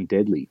toxic and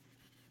deadly.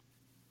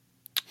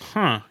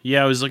 Huh.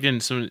 Yeah, I was looking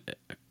at some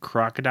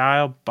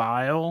crocodile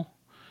bile.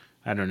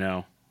 I don't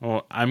know.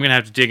 Well, I'm going to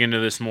have to dig into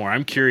this more.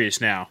 I'm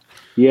curious now.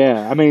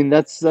 Yeah,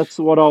 that's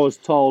what I was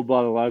told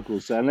by the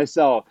locals. So unless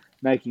they were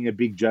making a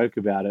big joke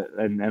about it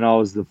and I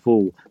was the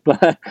fool.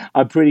 But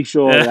I'm pretty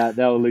sure that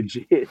they were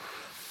legit.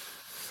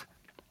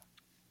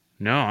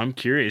 No, I'm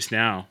curious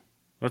now.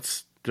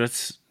 That's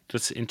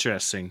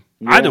interesting.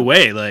 Yeah. Either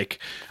way, like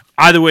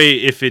either way,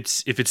 if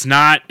it's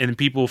not and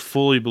people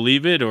fully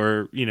believe it,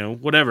 or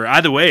whatever,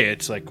 either way,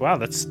 it's like, wow,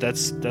 that's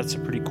a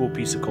pretty cool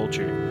piece of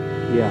culture.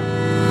 Yeah.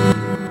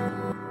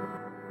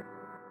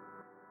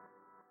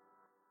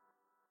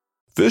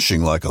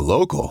 Fishing like a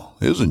local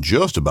isn't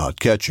just about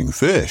catching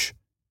fish.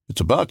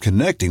 It's about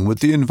connecting with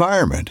the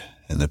environment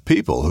and the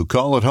people who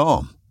call it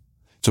home.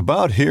 It's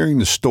about hearing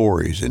the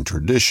stories and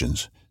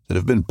traditions that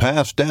have been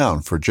passed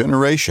down for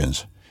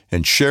generations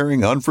and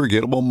sharing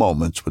unforgettable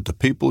moments with the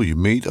people you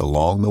meet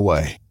along the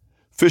way.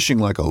 Fishing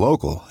like a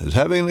local is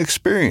having an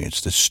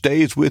experience that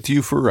stays with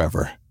you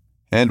forever.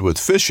 And with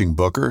Fishing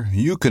Booker,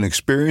 you can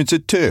experience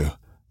it too,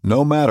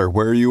 no matter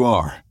where you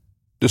are.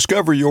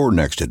 Discover your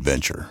next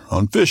adventure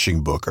on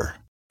Fishing Booker.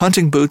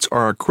 Hunting boots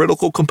are a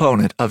critical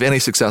component of any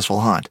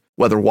successful hunt.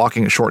 Whether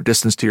walking a short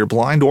distance to your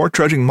blind or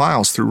trudging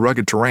miles through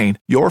rugged terrain,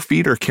 your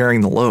feet are carrying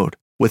the load.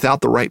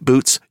 Without the right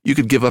boots, you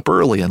could give up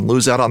early and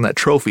lose out on that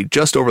trophy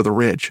just over the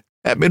ridge.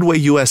 At Midway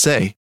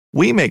USA,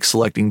 we make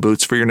selecting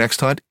boots for your next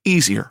hunt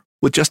easier.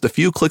 With just a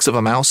few clicks of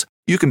a mouse,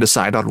 you can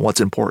decide on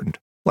what's important,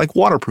 like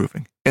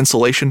waterproofing,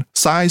 insulation,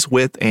 size,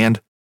 width,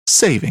 and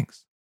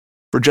savings.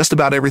 For just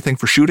about everything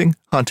for shooting,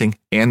 hunting,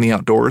 and the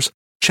outdoors,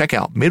 check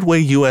out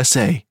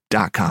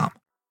MidwayUSA.com.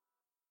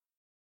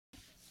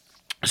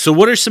 So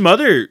what are some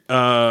other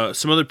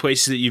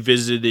places that you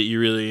visited that you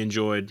really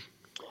enjoyed?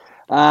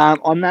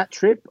 On that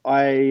trip,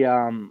 I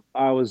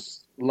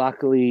was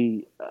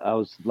lucky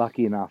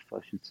enough, I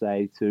should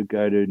say, to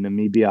go to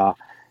Namibia,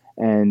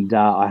 and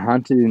I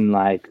hunted in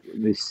the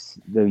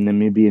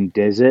Namibian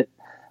desert,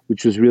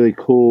 which was really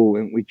cool,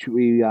 and which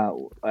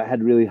I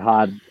had really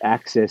hard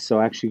access, so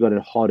I actually got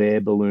a hot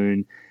air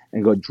balloon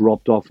and got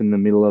dropped off in the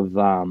middle of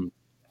the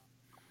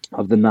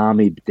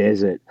Namib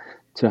desert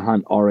to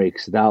hunt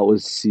oryx. That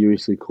was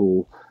seriously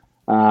cool.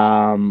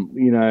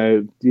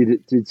 Did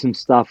some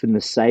stuff in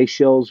the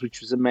Seychelles, which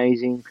was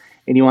amazing.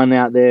 Anyone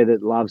out there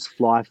that loves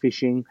fly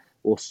fishing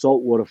or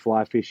saltwater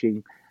fly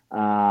fishing,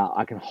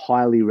 I can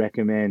highly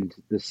recommend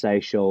the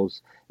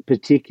Seychelles,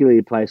 particularly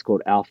a place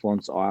called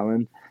Alphonse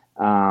Island.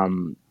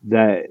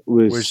 That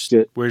was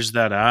where's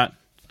that at?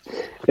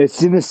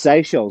 It's in the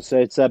Seychelles, so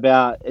it's off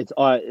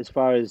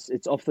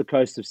the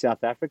coast of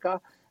South Africa.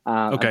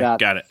 Okay,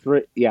 about got it.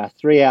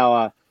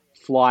 3-hour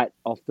flight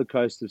off the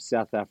coast of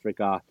South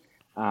Africa,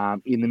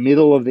 in the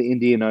middle of the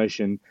Indian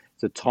Ocean.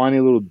 It's a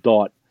tiny little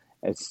dot.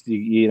 It's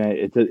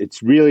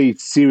it's really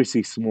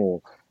seriously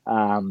small,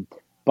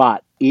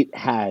 but it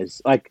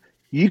has, like,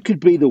 you could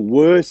be the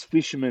worst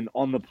fisherman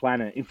on the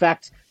planet. In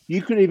fact,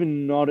 you could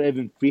even not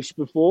even fish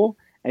before,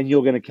 and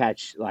you're going to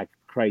catch like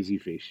crazy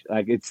fish.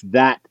 Like, it's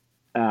that.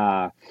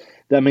 The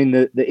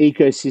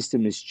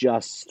ecosystem is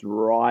just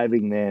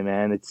thriving there,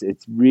 man.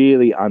 It's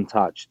really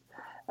untouched.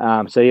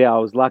 I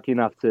was lucky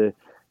enough to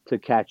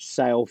catch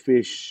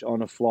sailfish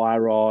on a fly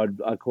rod.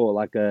 I call it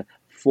like a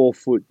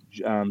 4-foot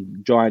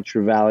giant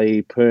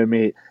trevally,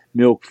 permit,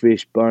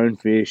 milkfish,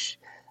 bonefish.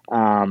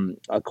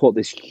 I caught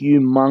this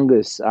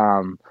humongous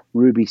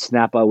ruby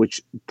snapper,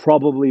 which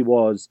probably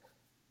was,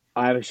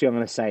 I'm going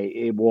to say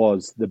it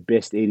was the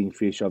best eating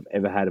fish I've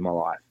ever had in my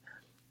life.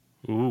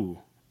 Ooh.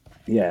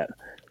 Yeah.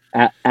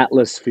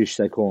 Atlas fish,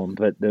 they call them,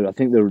 but I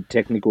think the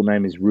technical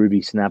name is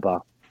ruby snapper.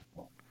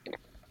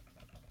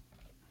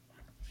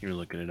 You're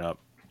looking it up.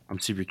 I'm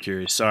super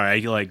curious.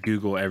 Sorry, I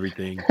Google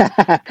everything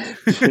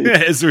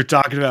as we're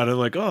talking about it. I'm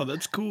like, oh,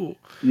 that's cool.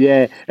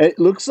 Yeah, it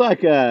looks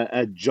like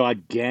a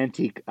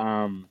gigantic.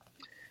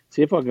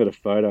 See if I got a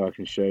photo I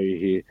can show you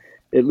here.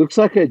 It looks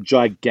like a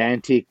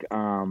gigantic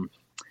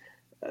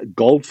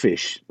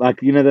goldfish,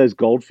 like those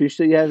goldfish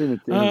that you have in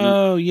the.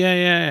 Oh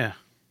yeah.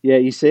 Yeah,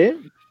 you see it?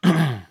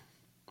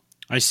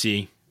 I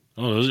see.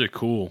 Oh, those are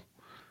cool.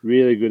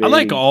 Really good. I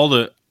like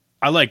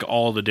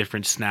all the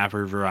different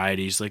snapper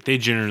varieties. Like, they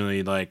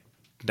generally, like,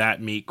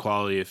 that meat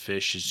quality of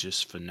fish is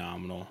just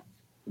phenomenal.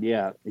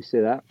 Yeah, you see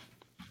that?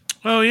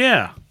 Oh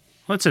yeah,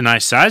 well, that's a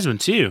nice size one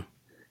too.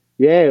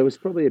 Yeah, it was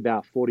probably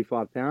about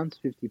 45 pounds,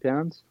 50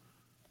 pounds.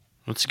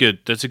 That's good.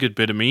 That's a good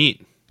bit of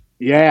meat.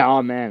 Yeah.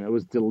 Oh man, it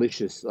was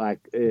delicious. Like,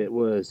 it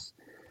was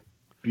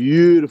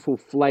beautiful,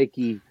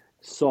 flaky,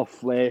 soft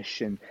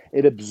flesh, and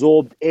it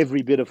absorbed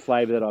every bit of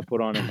flavor that I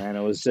put on it, man.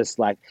 It was just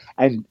like,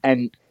 and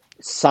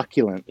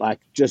succulent, like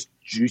just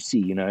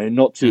juicy,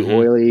 not too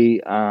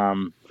oily,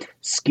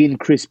 skin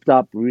crisped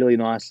up really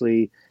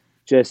nicely.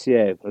 Just,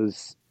 it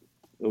was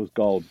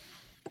gold.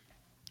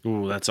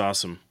 Ooh, that's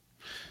awesome.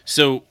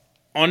 So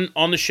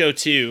on the show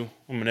too,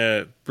 I'm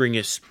gonna bring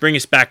us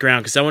back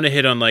around, because I want to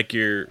hit on like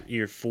your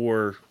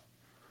four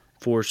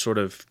sort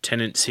of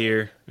tenets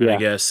here. Yeah. I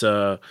guess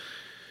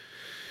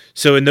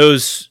so in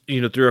those,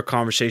 through our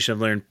conversation, I've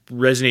learned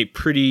resonate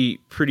pretty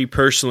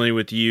personally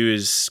with you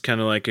is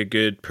kind of like a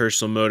good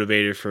personal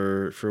motivator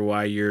for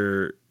why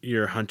you're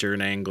a hunter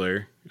and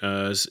angler.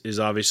 Is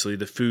obviously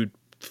the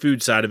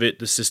food side of it,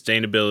 the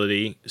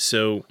sustainability.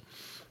 So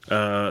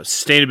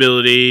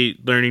sustainability,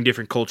 learning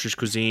different cultures,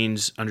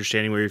 cuisines,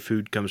 understanding where your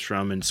food comes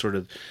from, and sort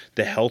of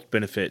the health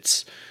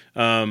benefits.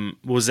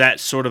 Was that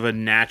sort of a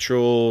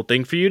natural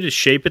thing for you to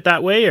shape it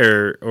that way,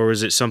 or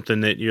was it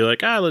something that you're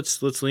like,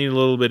 let's lean a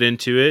little bit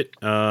into it?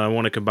 I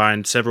want to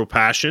combine several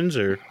passions,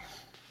 or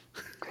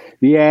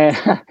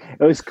Yeah,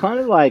 it was kind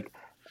of like,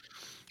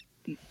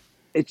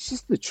 it's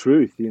just the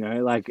truth,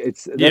 like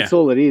that's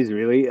all it is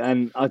really.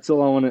 And that's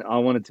all I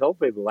want to tell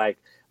people. Like,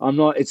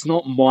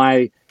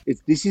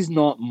 this is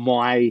not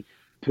my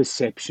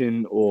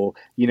perception, or,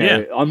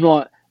 I'm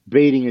not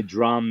beating a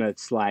drum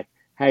that's like,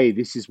 hey,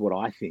 this is what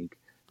I think.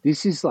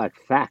 This is like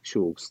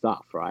factual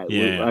stuff, right?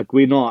 Yeah.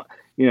 We're not,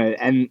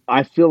 and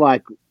I feel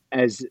like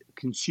as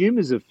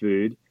consumers of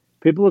food,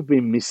 people have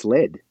been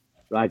misled,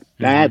 like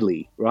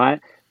badly, right?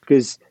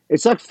 Because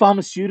it's like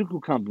pharmaceutical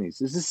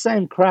companies. It's the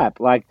same crap.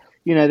 Like,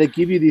 they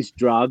give you this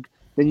drug,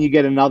 then you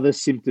get another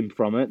symptom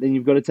from it, then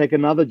you've got to take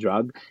another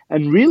drug.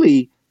 And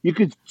really, you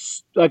could,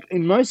 like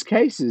in most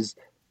cases,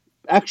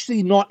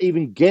 actually not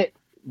even get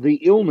the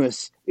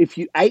illness if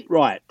you ate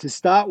right to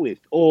start with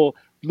or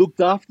looked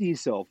after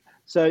yourself.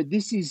 So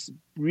this is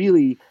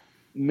really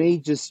me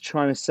just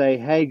trying to say,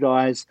 hey,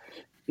 guys,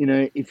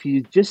 if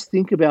you just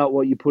think about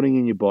what you're putting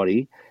in your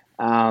body,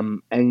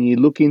 and you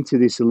look into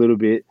this a little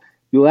bit,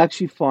 you'll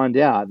actually find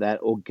out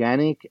that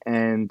organic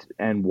and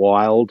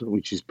wild,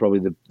 which is probably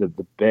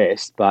the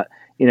best, but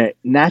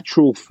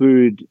natural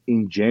food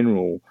in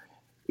general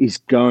is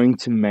going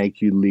to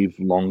make you live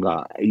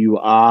longer. You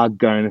are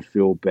going to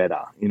feel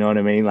better. You know what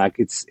I mean? Like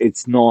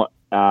it's not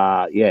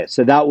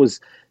So that was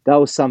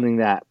something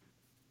that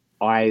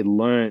I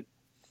learned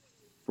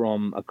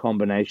from a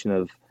combination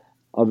of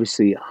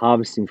obviously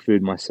harvesting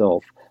food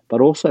myself,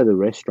 but also the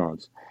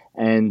restaurants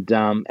and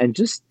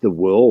just the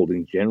world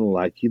in general.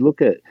 Like you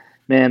look at,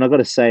 man, I got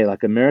to say,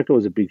 like America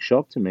was a big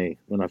shock to me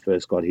when I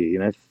first got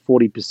here.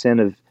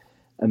 40% of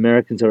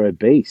Americans are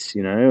obese,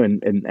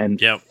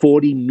 and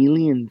 40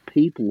 million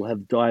people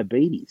have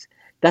diabetes.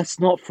 That's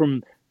not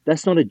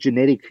a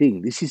genetic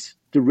thing. This is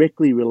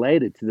directly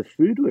related to the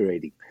food we're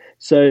eating.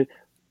 So,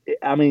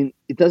 I mean,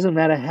 it doesn't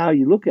matter how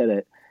you look at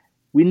it.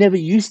 We never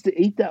used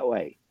to eat that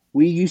way.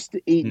 We used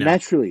to eat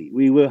naturally.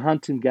 We were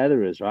hunt and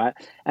gatherers, right?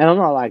 And I'm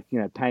not like,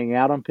 paying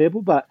out on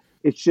people, but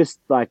it's just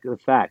like the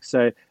fact.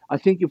 So I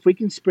think if we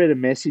can spread a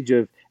message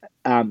of,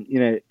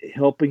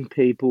 helping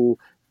people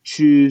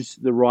choose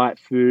the right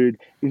food,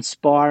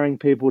 inspiring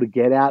people to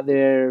get out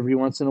there every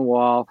once in a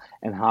while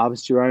and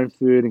harvest your own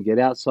food and get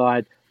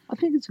outside, I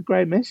think it's a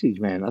great message,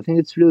 man. I think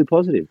it's really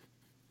positive.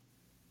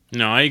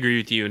 No, I agree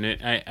with you, and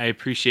I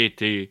appreciate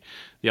the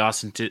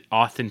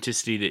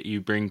authenticity that you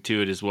bring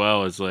to it as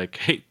well. As like,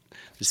 hey,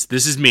 this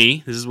is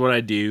me. This is what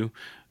I do.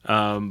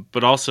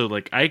 But also,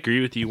 like, I agree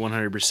with you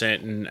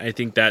 100%, and I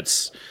think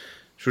that's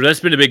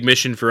been a big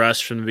mission for us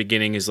from the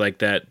beginning. Is like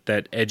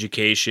that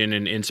education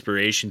and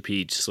inspiration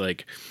piece.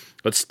 Like,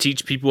 let's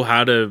teach people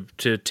how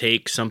to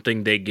take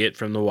something they get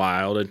from the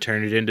wild and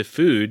turn it into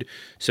food,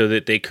 so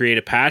that they create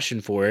a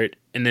passion for it,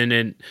 and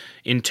then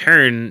in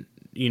turn,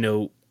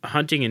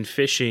 hunting and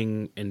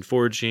fishing and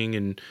foraging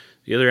and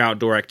the other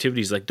outdoor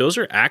activities, like those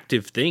are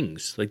active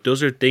things. Like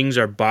those are things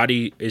our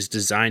body is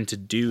designed to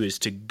do, is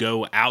to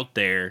go out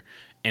there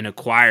and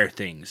acquire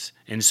things.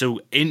 And so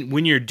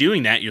when you're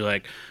doing that, you're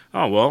like,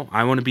 oh, well,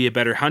 I want to be a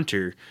better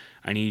hunter.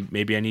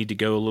 Maybe I need to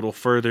go a little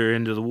further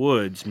into the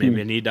woods.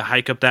 Maybe I need to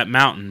hike up that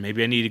mountain.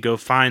 Maybe I need to go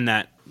find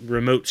that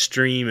remote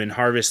stream and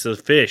harvest the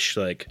fish.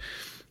 Like,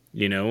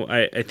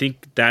 I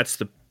think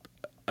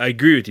I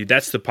agree with you.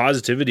 That's the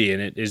positivity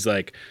in it, is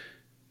like,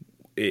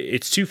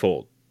 it's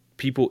twofold.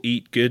 People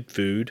eat good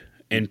food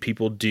and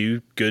people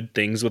do good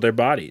things with their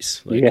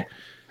bodies. Like,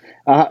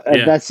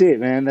 that's it,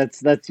 man.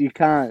 That's you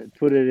can't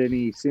put it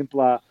any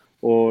simpler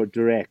or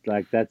direct.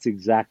 Like that's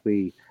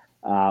exactly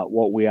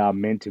what we are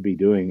meant to be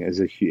doing as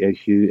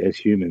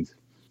humans.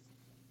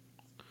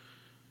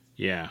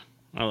 Yeah,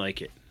 I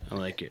like it.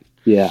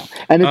 Yeah,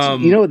 and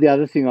it's what the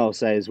other thing I'll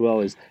say as well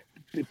is,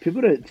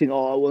 people don't think,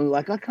 oh, well,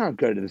 like I can't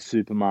go to the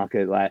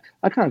supermarket, like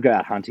I can't go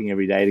out hunting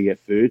every day to get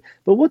food.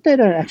 But what they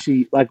don't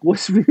actually like,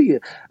 what's really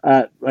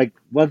like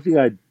one thing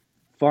I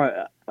find,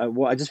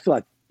 I just feel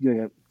like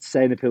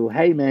saying to people,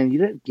 hey man, you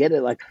don't get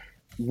it. Like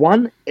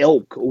one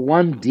elk or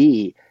one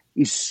deer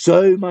is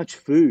so much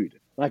food.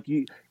 Like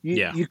you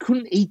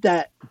couldn't eat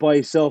that by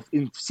yourself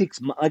in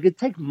 6 months. Like it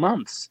takes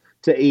months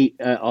to eat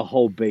a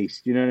whole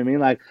beast. You know what I mean?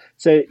 Like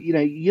so, you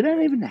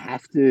don't even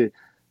have to.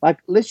 Like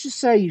let's just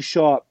say you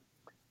shot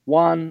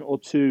 1 or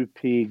 2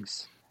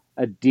 pigs,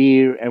 a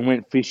deer, and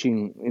went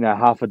fishing,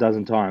 half a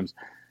dozen times,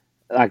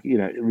 like,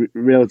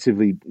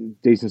 relatively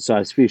decent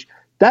sized fish.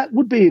 That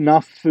would be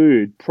enough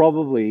food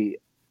probably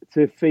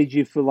to feed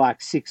you for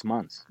like 6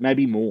 months,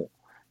 maybe more.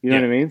 You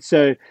know what I mean?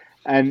 So,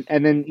 and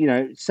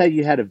then, say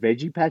you had a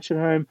veggie patch at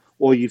home,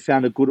 or you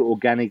found a good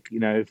organic,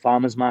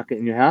 farmer's market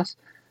in your house.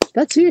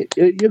 That's it.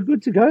 You're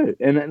good to go.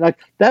 And like,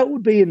 that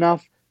would be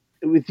enough.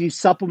 If you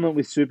supplement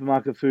with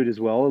supermarket food as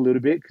well a little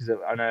bit, because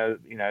I know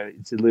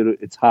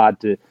it's hard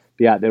to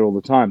be out there all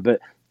the time, but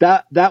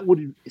that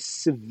would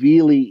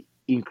severely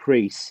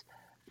increase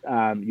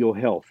your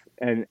health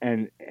and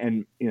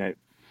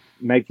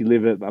make you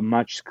live a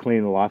much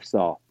cleaner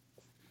lifestyle.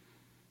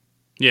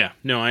 Yeah,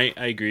 no, I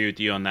agree with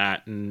you on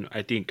that. And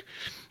I think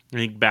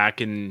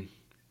back in,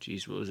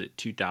 what was it,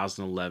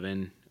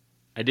 2011,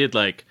 I did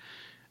a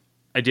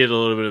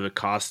little bit of a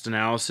cost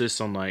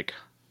analysis on like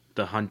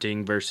the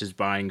hunting versus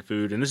buying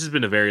food. And this has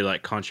been a very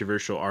like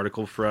controversial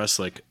article for us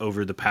like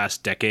over the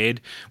past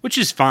decade, which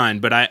is fine,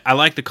 but I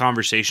like the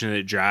conversation that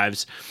it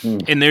drives.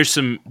 And there's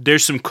some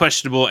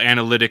questionable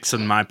analytics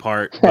on my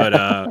part,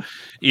 but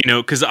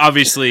cuz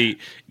obviously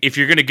if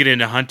you're going to get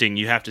into hunting,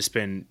 you have to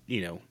spend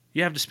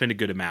a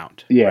good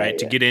amount, right,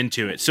 to get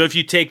into it. So if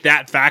you take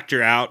that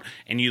factor out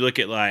and you look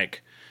at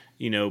like,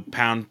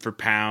 pound for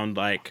pound,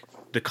 like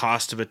the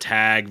cost of a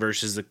tag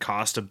versus the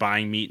cost of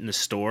buying meat in the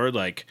store,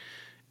 like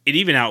it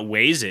even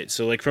outweighs it.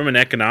 So like from an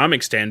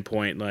economic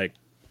standpoint, like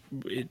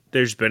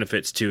there's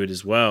benefits to it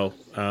as well.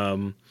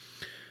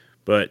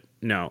 But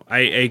no, I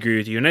agree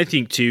with you. And I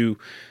think too,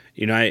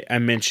 I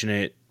mention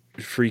it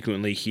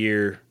frequently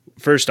here.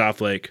 First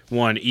off, like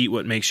one, eat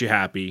what makes you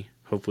happy.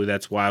 Hopefully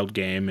that's wild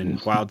game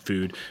and wild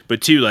food.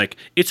 But two, like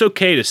it's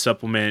okay to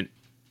supplement,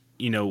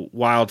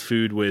 wild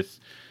food with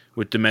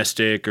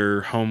domestic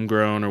or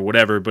homegrown or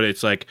whatever. But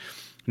it's like,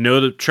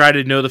 try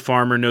to know the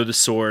farmer, know the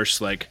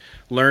source, like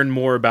learn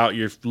more about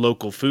your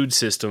local food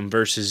system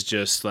versus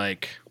just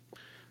like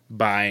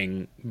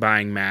buying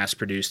mass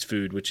produced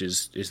food, which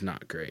is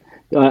not great.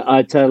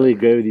 I totally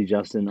agree with you,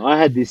 Justin. I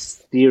had this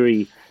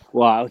theory.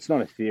 Well, it's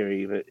not a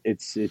theory, but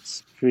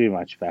it's pretty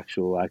much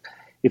factual. Like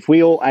if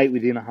we all ate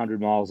within 100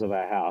 miles of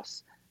our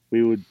house,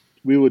 we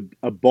would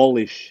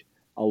abolish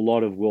a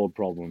lot of world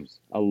problems.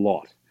 A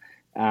lot.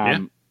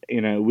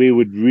 We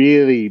would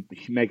really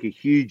make a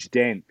huge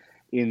dent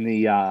in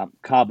the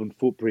carbon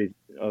footprint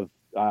of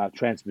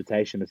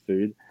transportation of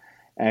food.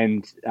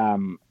 And,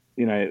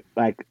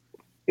 like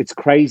it's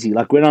crazy.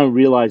 Like when I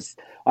realized,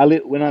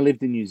 when I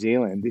lived in New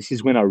Zealand, this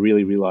is when I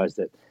really realized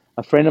it.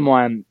 A friend of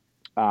mine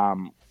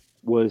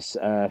was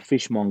a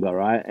fishmonger,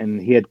 right?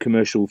 And he had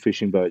commercial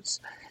fishing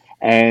boats.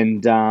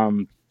 And,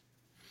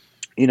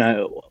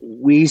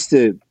 we used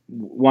to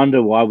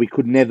wonder why we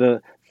could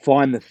never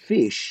find the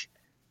fish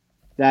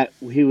that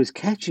he was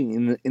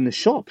catching in the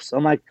shops.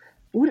 I'm like,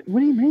 what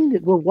do you mean?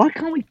 Well, why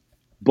can't we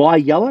buy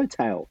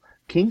yellowtail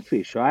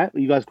kingfish, right?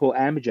 You guys call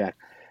amberjack,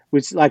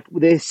 which like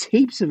there's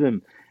heaps of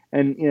them,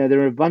 and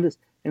they're abundant.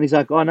 And he's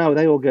like, oh no,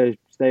 they all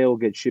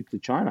get shipped to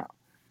China.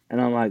 And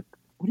I'm like,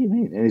 what do you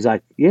mean? And he's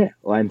like, yeah,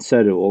 well, and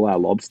so do all our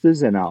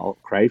lobsters and our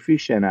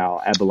crayfish and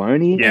our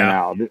abalone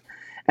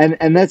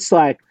and that's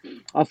like,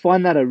 I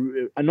find that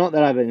not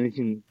that I have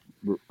anything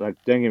like.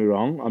 Don't get me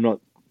wrong, I'm not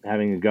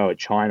having a go at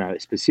China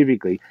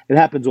specifically. It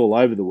happens all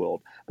over the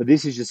world, but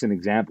this is just an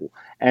example.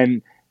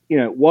 And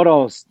what I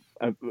was,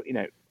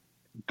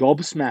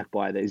 gobsmacked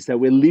by this, that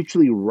we're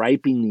literally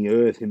raping the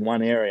earth in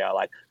one area,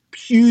 like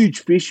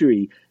huge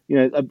fishery.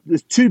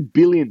 There's 2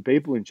 billion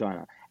people in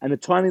China, and a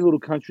tiny little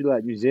country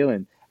like New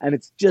Zealand, and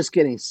it's just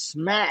getting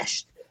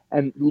smashed.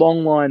 And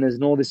longliners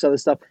and all this other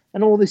stuff,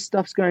 and all this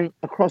stuff's going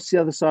across the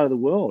other side of the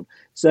world.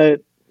 So,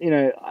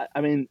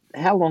 I mean,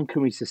 how long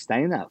can we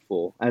sustain that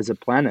for as a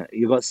planet?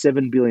 You've got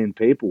 7 billion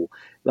people.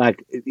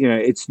 Like,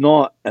 it's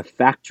not a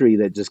factory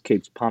that just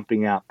keeps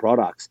pumping out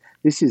products.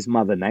 This is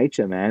Mother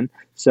Nature, man.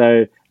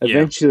 So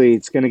eventually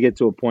it's going to get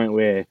to a point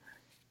where,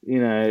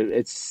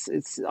 I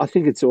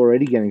think it's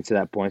already getting to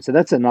that point. So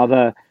that's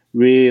another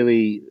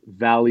really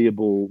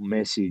valuable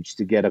message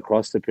to get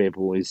across to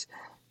people is,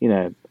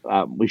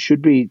 we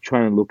should be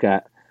trying to look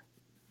at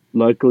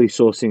locally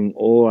sourcing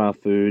all our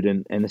food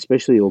and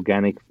especially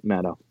organic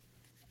matter.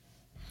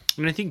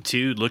 And I think,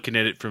 too, looking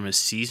at it from a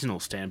seasonal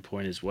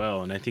standpoint as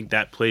well, and I think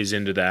that plays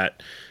into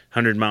that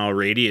 100-mile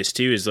radius,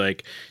 too, is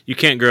like you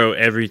can't grow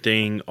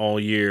everything all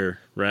year,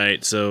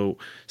 right? So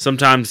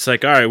sometimes it's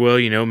like, all right,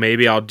 well,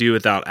 maybe I'll do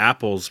without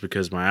apples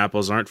because my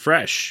apples aren't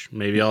fresh.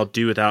 Maybe I'll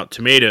do without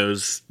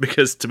tomatoes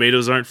because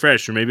tomatoes aren't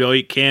fresh. Or maybe I'll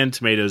eat canned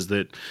tomatoes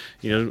that,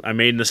 I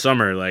made in the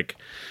summer. Like,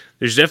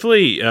 there's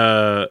definitely,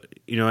 I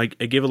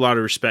give a lot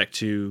of respect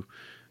to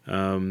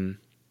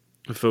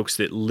folks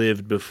that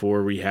lived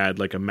before we had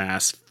like a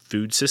mass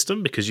food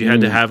system, because you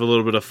had to have a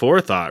little bit of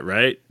forethought,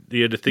 right?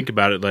 You had to think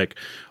about it like,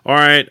 all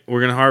right,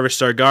 we're going to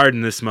harvest our garden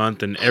this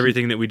month, and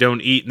everything that we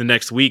don't eat in the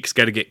next week's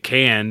got to get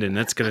canned, and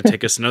that's going to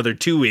take us another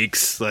 2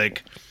 weeks.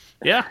 Like,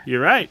 yeah,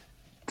 you're right.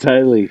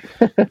 Totally.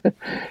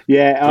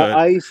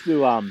 I used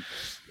to,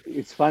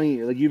 it's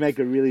funny, like you make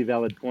a really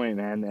valid point,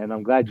 man, and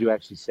I'm glad you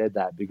actually said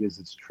that because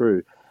it's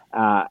true.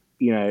 I'm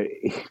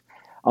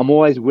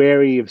always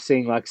wary of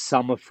seeing like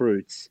summer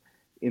fruits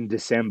in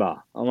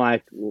December. I'm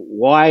like,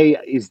 why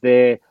is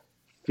there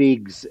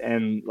figs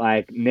and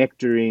like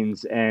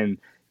nectarines and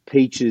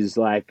peaches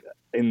like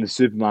in the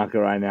supermarket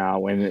right now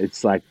when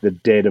it's like the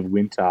dead of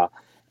winter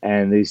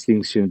and these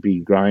things shouldn't be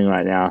growing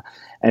right now?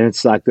 And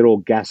it's like they're all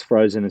gas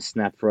frozen and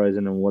snap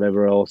frozen and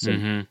whatever else.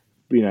 And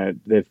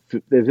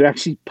they're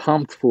actually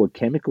pumped full of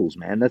chemicals,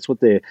 man. That's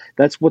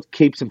what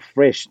keeps them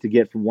fresh to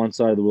get from one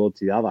side of the world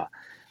to the other.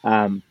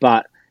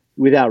 But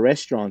with our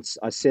restaurants,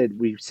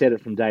 we said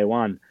it from day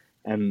one,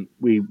 and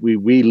we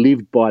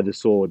lived by the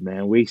sword,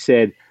 man. We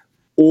said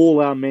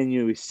all our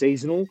menu is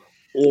seasonal,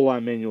 all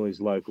our menu is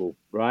local,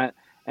 right?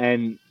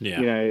 And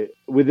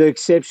with the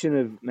exception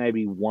of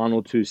maybe one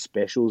or two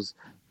specials,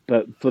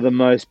 but for the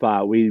most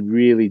part, we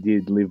really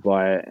did live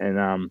by it.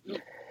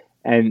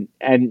 And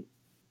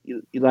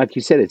like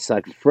you said, it's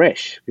like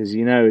fresh because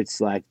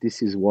it's like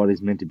this is what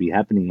is meant to be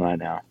happening right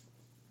now.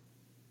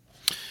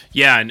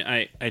 Yeah, and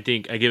I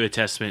think I give a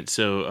testament.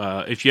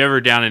 So if you're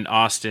ever down in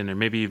Austin, or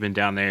maybe you've been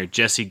down there,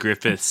 Jesse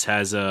Griffiths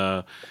has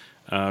a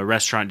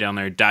restaurant down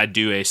there, Da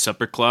Due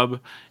Supper Club,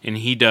 and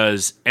he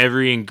does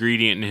every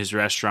ingredient in his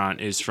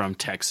restaurant is from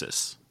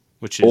Texas,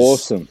 which is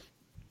awesome.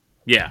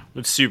 Yeah,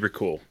 it's super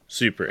cool,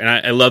 super, and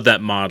I love that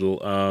model.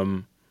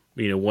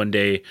 One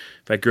day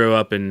if I grow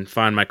up and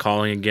find my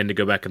calling again to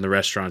go back in the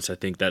restaurants, I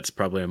think that's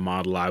probably a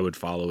model I would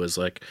follow. Is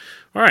like,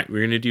 all right,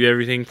 we're gonna do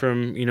everything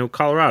from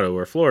Colorado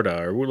or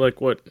Florida, or we're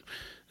like what?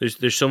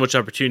 There's so much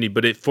opportunity,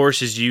 but it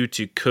forces you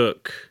to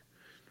cook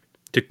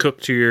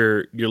to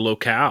your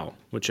locale,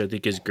 which I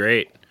think is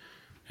great.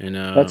 And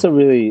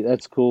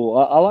that's cool.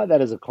 I like that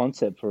as a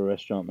concept for a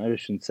restaurant. Maybe I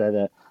shouldn't say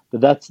that,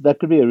 but that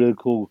could be a really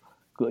cool.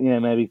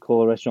 Maybe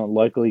call a restaurant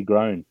locally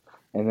grown,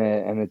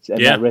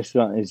 that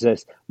restaurant is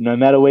just no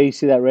matter where you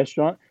see that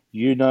restaurant,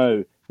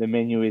 the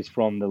menu is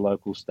from the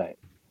local state.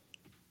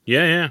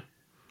 Yeah.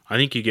 I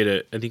think you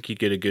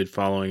get a good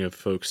following of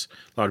folks.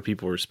 A lot of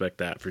people respect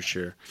that for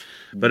sure.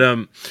 But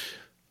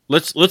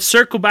let's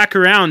circle back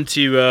around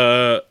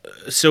to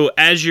so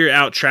as you're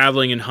out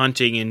traveling and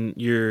hunting and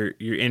you're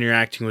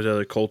interacting with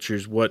other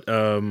cultures, what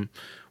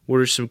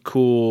are some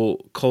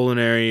cool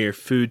culinary or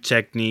food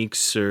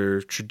techniques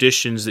or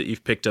traditions that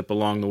you've picked up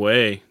along the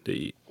way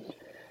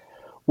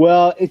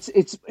Well, it's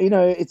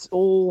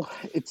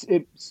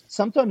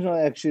sometimes not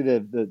actually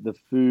the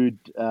food,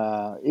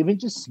 even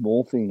just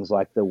small things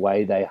like the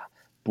way they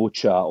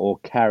butcher or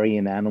carry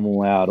an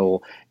animal out, or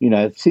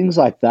things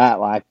like that.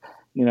 Like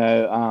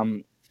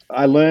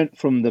I learned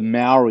from the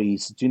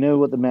Maoris. Do you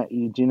know the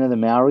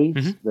Maoris?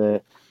 Mm-hmm.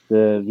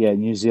 The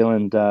New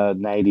Zealand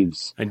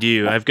natives. I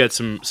do. I've got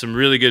some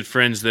really good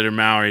friends that are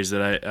Maoris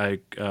that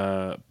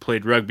I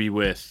played rugby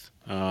with.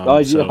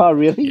 Really?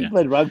 Yeah. You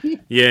played rugby?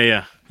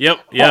 Yeah. Yep.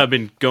 Yeah, I've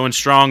been going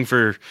strong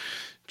for,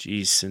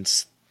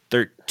 since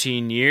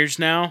 13 years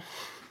now.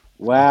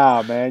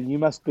 Wow, man. You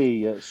must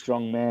be a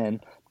strong man.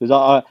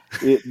 Because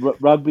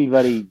rugby,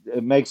 buddy,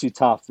 it makes you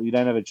tough. You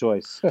don't have a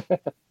choice.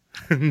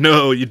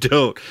 No, you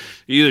don't.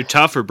 You're either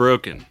tough or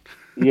broken.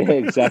 Yeah,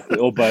 exactly.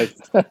 Or both.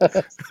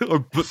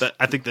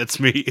 I think that's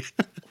me.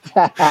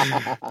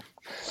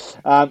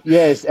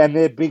 Yes, and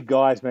they're big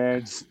guys,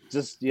 man.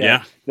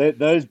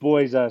 Those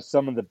boys are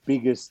some of the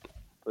biggest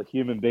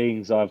human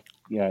beings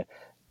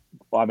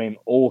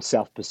all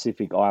South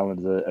Pacific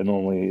islands are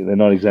normally, they're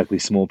not exactly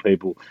small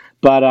people,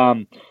 but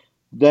I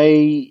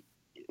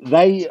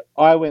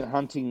went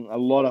hunting, a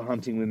lot of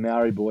hunting with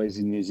Maori boys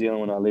in New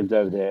Zealand when I lived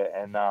over there,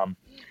 and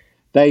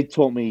they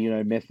taught me,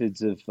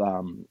 methods of,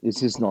 it's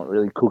just not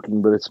really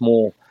cooking, but it's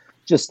more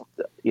just,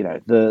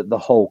 the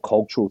whole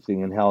cultural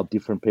thing and how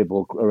different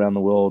people around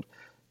the world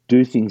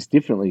do things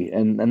differently.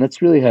 And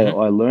that's really how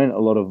I learn a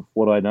lot of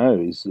what I know,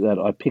 is that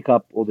I pick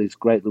up all these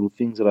great little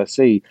things that I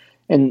see,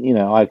 and,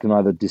 I can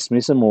either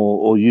dismiss them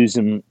or use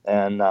them.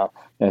 And,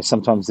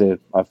 sometimes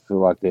I feel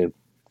like they're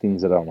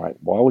things that I'm like,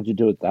 why would you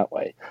do it that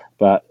way?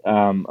 But a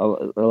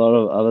lot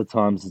of other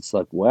times it's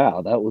like,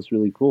 wow, that was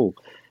really cool.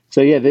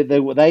 So yeah,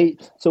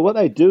 so what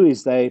they do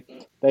is they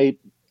I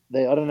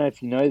don't know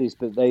if you know this,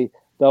 but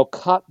they'll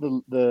cut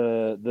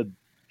the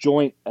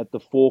joint at the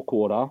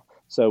forequarter,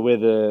 so where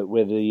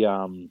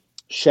the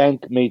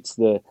shank meets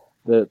the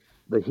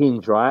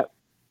hinge, right?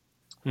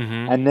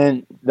 Mm-hmm. And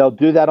then they'll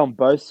do that on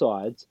both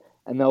sides,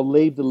 and they'll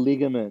leave the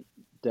ligament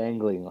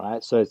dangling,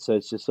 right? So it's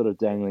just sort of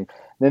dangling.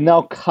 Then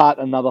they'll cut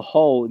another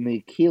hole in the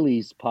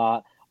Achilles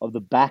part of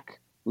the back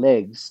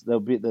legs. There'll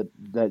be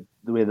that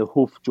where the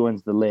hoof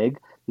joins the leg.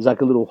 There's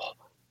like a little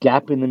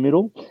gap in the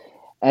middle,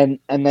 and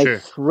they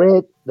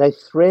thread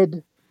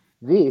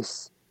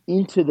this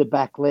into the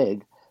back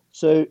leg,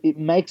 so it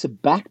makes a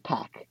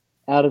backpack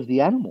out of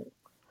the animal,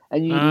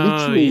 and you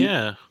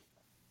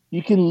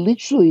can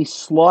literally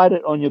slide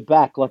it on your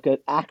back like an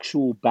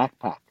actual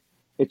backpack.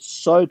 It's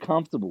so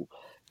comfortable.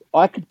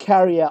 I've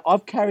carried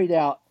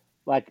out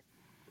like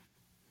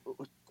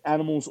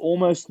animals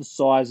almost the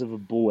size of a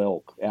bull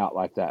elk out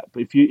like that.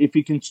 But if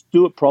you can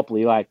do it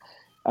properly,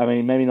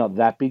 maybe not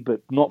that big,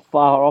 but not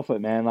far off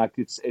it, man. Like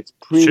it's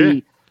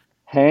pretty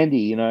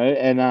handy,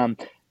 And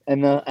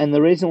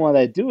the reason why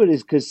they do it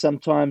is because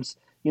sometimes,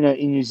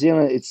 in New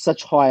Zealand it's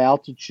such high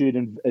altitude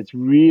and it's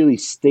really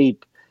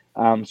steep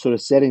sort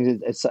of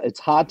settings. It's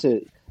hard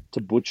to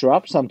butcher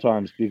up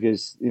sometimes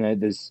because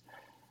there's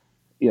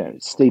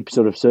steep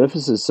sort of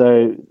surfaces.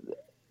 So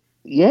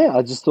yeah,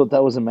 I just thought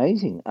that was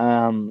amazing.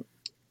 And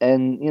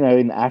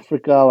in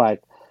Africa,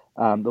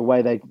 the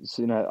way they,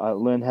 I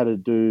learned how to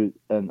do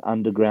an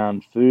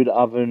underground food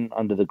oven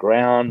under the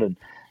ground,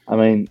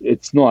 and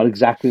it's not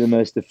exactly the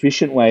most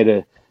efficient way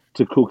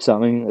to cook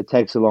something. It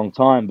takes a long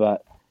time,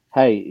 but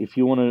hey, if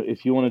you want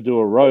to do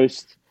a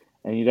roast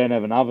and you don't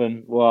have an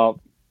oven, well,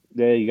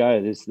 there you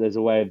go. There's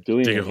a way of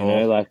doing Dig it. a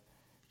hole. Like,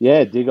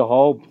 yeah, dig a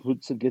hole,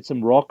 get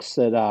some rocks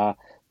that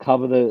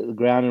cover the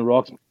ground in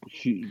rocks,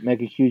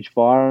 make a huge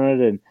fire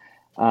on it,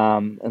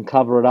 and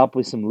cover it up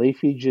with some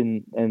leafage,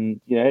 and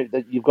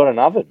that you've got an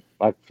oven.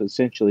 Like, for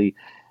essentially,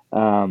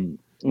 not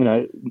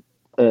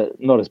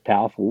as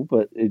powerful,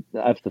 but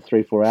after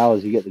 3-4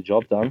 hours, you get the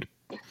job done.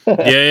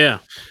 Yeah.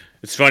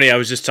 It's funny. I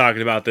was just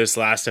talking about this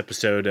last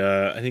episode.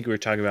 I think we were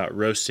talking about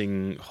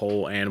roasting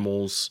whole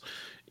animals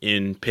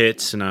in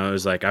pits, and I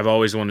was like, I've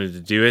always wanted to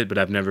do it, but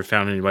I've never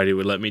found anybody who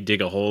would let me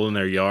dig a hole in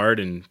their yard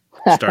and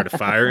start a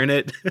fire in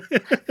it.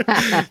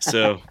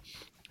 So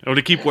I'm going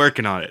to keep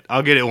working on it.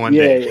 I'll get it one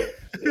day.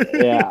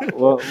 Yeah.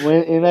 Well,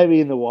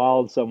 maybe in the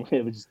wild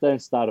somewhere, but just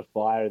don't start a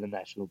fire in the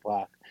national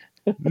park.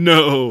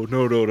 No.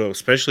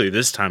 Especially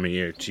this time of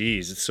year.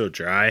 Jeez, it's so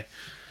dry.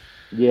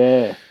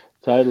 Yeah,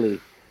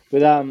 totally.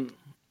 But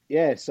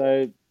yeah.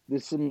 So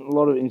there's a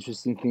lot of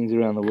interesting things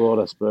around the world.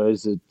 I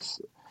suppose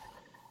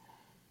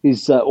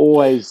it's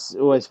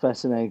always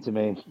fascinating to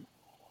me.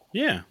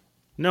 Yeah.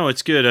 No,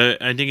 it's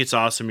good. I think it's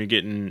awesome. You're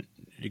getting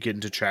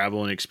to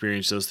travel and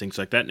experience those things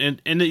like that,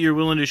 and that you're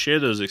willing to share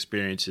those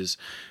experiences.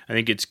 I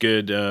think it's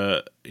good.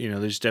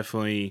 There's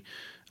definitely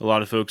a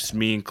lot of folks,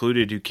 me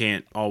included, who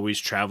can't always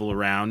travel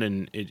around,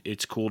 and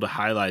it's cool to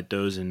highlight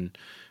those and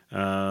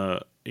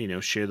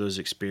share those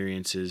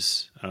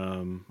experiences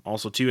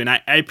also too. And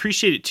I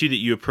appreciate it too that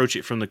you approach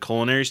it from the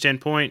culinary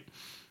standpoint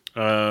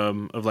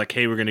of like,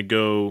 hey, we're going to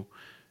go,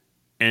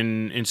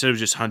 and instead of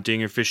just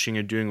hunting or fishing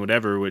or doing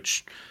whatever,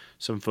 which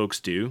some folks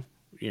do,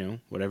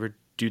 whatever,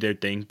 do their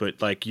thing, but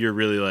like you're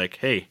really like,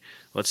 hey,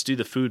 let's do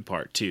the food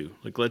part too.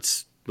 Like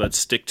let's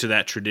stick to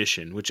that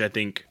tradition, which I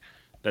think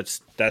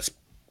that's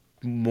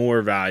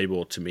more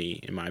valuable to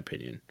me, in my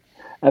opinion.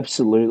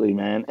 Absolutely,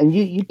 man. And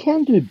you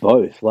can do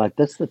both. Like,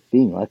 that's the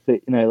thing. Like,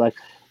 like,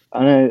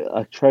 I know,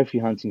 like, trophy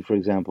hunting, for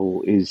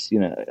example, is,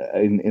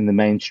 in the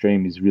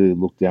mainstream is really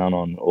looked down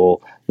on, or,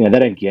 they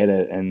don't get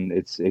it. And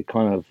it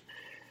kind of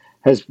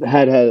has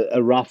had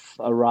a rough,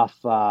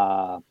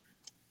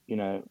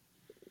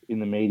 in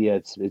the media,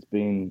 it's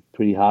been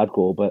pretty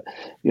hardcore. But,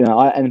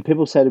 and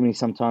people say to me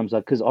sometimes,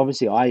 like, because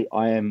obviously I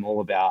am all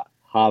about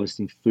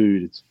harvesting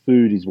food.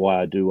 Food is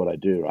why I do what I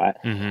do, right?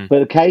 Mm-hmm.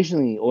 But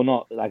occasionally, or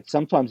not, like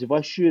sometimes if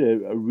I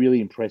shoot a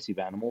really impressive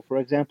animal, for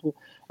example,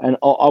 and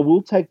I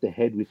will take the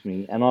head with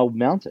me and I'll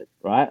mount it,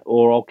 right?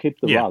 Or I'll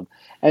keep the rug.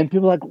 And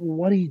people are like,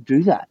 why do you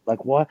do that?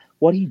 Like, why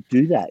do you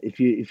do that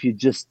if you're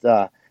just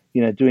doing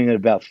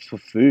it for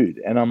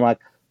food? And I'm like,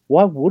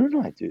 why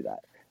wouldn't I do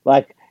that?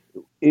 Like,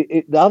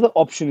 the other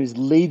option is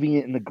leaving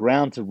it in the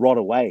ground to rot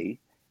away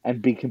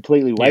and be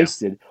completely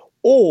wasted,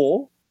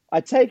 or I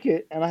take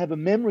it and I have a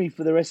memory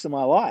for the rest of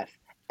my life.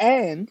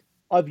 And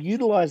I've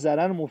utilized that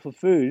animal for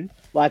food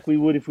like we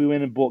would if we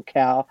went and bought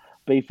cow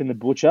beef in the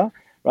butcher,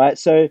 right?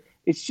 So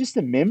it's just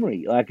a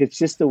memory. Like, it's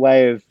just a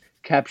way of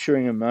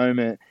capturing a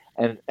moment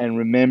and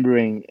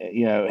remembering,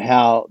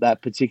 how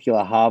that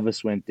particular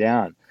harvest went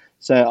down.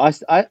 So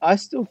I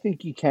still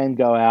think you can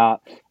go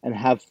out and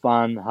have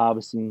fun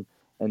harvesting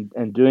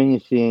and doing your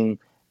thing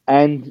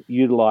and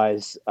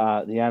utilize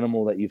the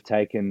animal that you've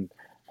taken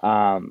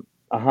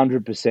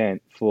 100%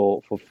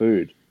 for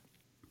food.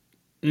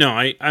 No,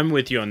 I'm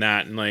with you on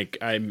that, and like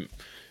I'm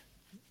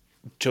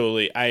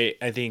totally. I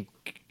think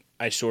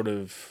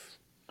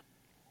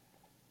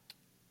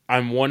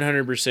I'm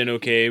 100%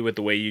 okay with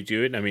the way you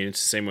do it. I mean, it's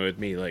the same way with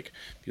me. Like,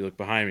 if you look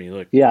behind me,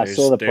 look. Yeah, I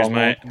saw the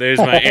there's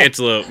my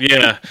antelope.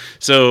 Yeah.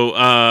 So,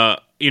 I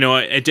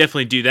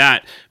definitely do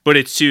that. But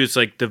it's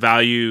like the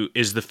value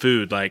is the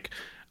food. Like,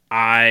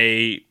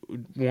 I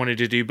wanted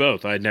to do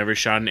both. I'd never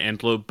shot an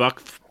antelope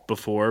buck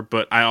before,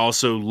 but I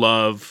also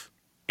love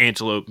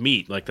antelope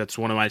meat. Like, that's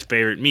one of my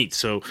favorite meats.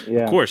 So,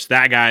 of course,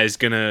 that guy is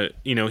gonna,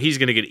 he's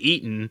gonna get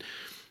eaten.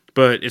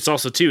 But it's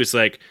also too, it's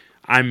like,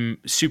 I'm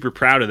super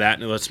proud of that,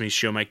 and it lets me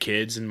show my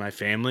kids and my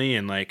family,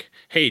 and like,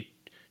 hey,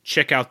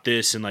 check out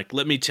this, and like,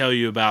 let me tell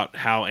you about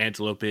how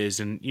antelope is,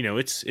 and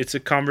it's a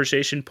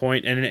conversation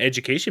point and an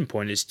education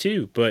point is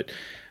too. But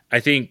I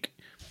think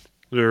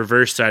the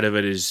reverse side of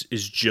it is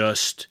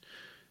just,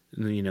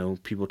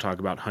 people talk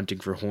about hunting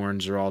for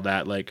horns or all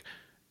that. Like,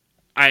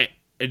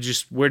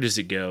 where does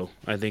it go?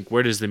 I think,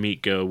 where does the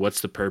meat go?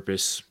 What's the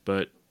purpose?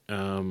 But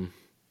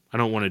I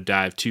don't want to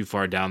dive too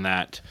far down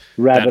that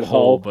rabbit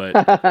hole, but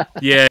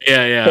yeah.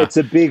 It's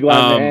a big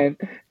one, man.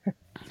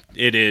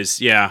 It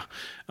is, yeah.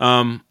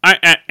 I'm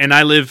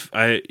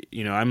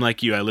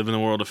like you. I live in the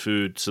world of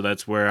food, so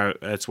that's where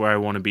I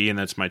want to be, and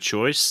that's my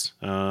choice.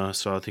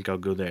 So I think I'll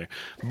go there.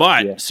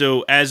 But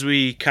So as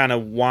we kind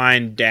of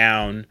wind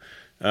down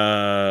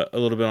a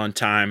little bit on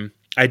time,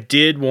 I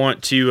did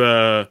want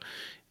to,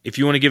 if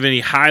you want to give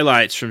any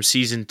highlights from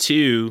season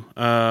 2,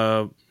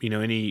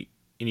 any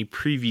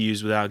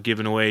previews without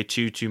giving away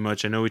too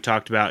much. I know we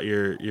talked about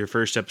your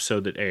first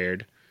episode that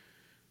aired,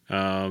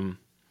 but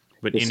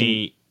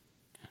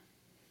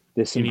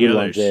there's some good others?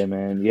 Ones there,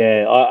 man.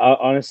 Yeah, I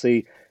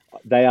honestly,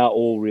 they are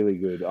all really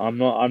good. I'm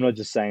not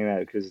just saying that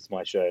because it's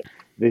my show.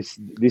 This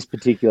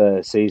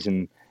particular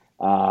season,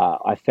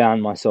 I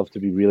found myself to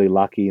be really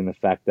lucky in the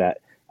fact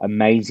that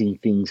amazing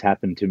things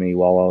happened to me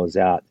while I was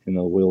out in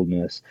the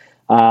wilderness.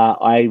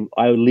 I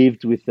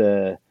lived with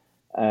the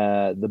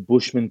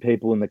Bushman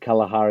people in the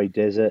Kalahari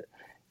Desert,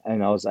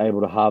 and I was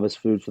able to harvest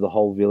food for the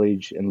whole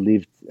village and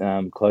lived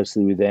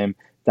closely with them.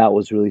 That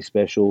was really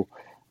special.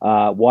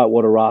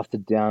 Whitewater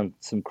rafted down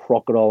some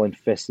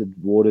crocodile-infested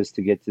waters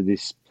to get to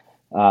this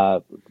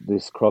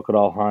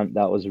crocodile hunt.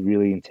 That was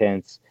really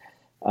intense.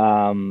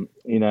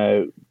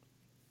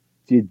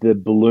 Did the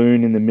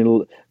balloon in the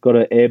middle, got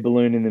an air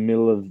balloon in the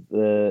middle of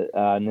the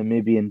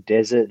Namibian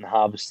desert and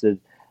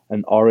harvested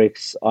an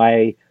oryx.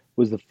 I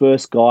was the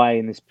first guy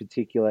in this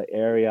particular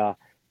area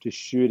to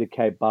shoot a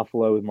Cape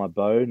buffalo with my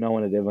bow. No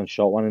one had ever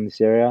shot one in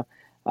this area.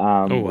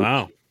 Oh,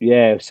 wow.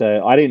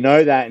 So I didn't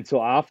know that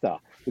until after.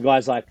 The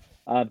guy's like,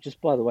 just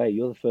by the way,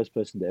 you're the first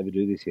person to ever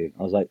do this here.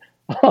 I was like,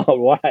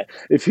 oh, right.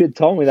 If you had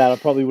told me that, I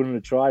probably wouldn't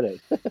have tried it.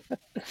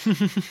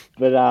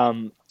 But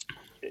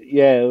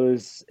there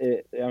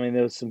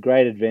was some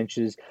great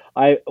adventures.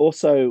 I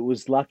also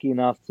was lucky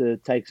enough to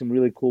take some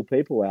really cool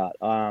people out.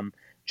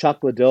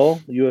 Chuck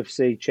Liddell,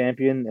 UFC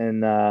champion,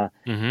 and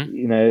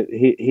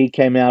he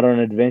came out on an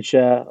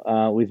adventure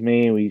with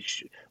me.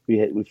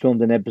 We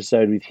filmed an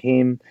episode with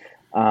him.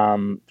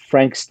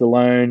 Frank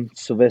Stallone,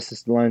 Sylvester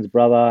Stallone's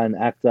brother, an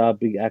actor,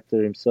 big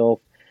actor himself.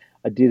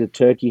 I did a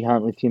turkey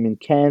hunt with him in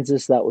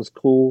Kansas. That was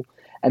cool.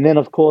 And then,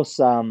 of course,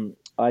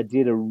 I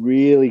did a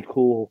really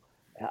cool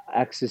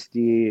axis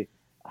deer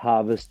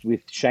harvest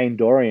with Shane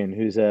Dorian,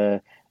 who's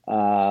a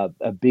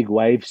big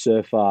wave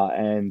surfer,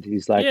 and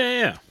he's like,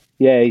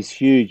 he's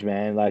huge,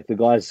 man. Like, the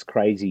guy's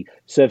crazy.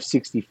 Surfs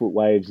 60-foot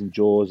waves in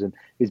Jaws, and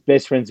he's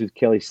best friends with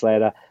Kelly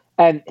Slater.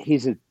 And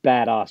he's a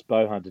badass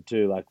bow hunter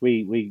too. Like,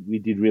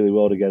 we did really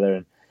well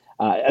together,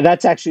 and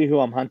that's actually who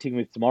I'm hunting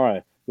with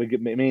tomorrow.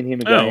 Me and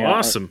him are going out.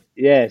 Awesome!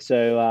 It's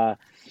a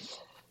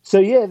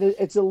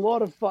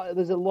lot of fun.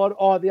 There's a lot.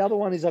 Oh, the other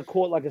one is I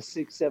caught like a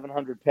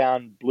 600-700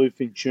 pound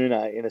bluefin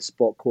tuna in a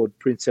spot called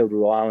Prince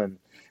Edward Island,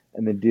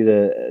 and then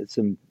did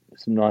some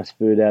nice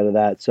food out of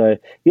that. So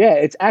yeah,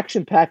 it's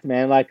action packed,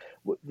 man. Like,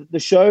 the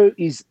show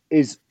is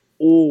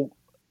all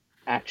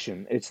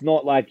action. It's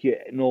not like your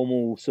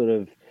normal sort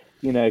of,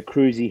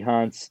 cruisy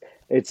hunts.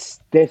 It's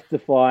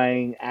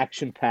death-defying,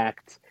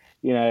 action-packed,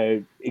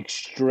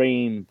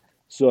 extreme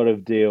sort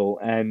of deal.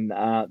 And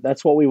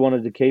that's what we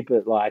wanted to keep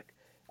it like,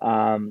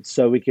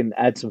 so we can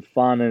add some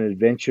fun and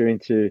adventure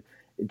into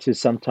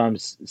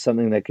sometimes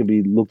something that can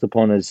be looked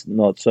upon as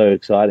not so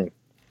exciting.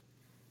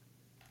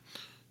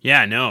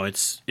 Yeah, no,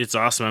 it's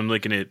awesome. I'm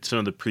looking at some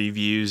of the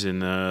previews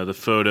and the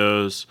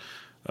photos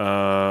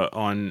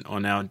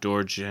on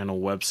Outdoor Channel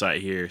website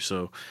here,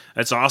 so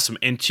that's awesome.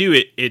 And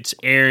two, it's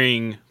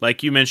airing,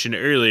 like you mentioned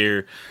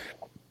earlier.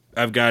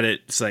 I've got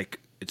it.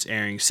 It's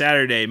airing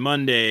Saturday,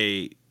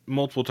 Monday,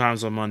 multiple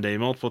times on Monday,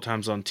 multiple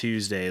times on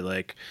Tuesday.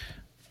 Like,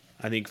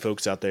 I think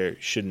folks out there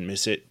shouldn't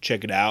miss it.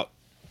 Check it out,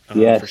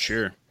 for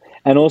sure.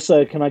 And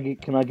also, can I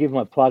give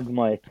my plug?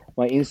 My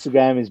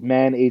Instagram is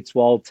Man Eats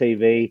Wild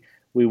TV.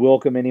 We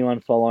welcome anyone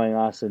following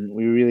us, and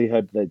we really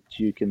hope that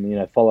you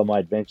can, follow my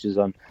adventures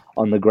on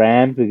the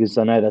gram, because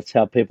I know that's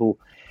how people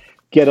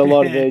get a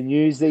lot of their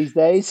news these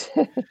days.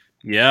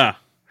 Yeah.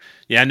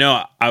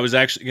 No, I was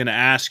actually going to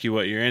ask you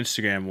what your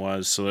Instagram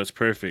was, so that's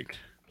perfect.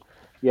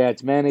 Yeah,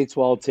 it's Man Eats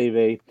Wild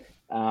TV,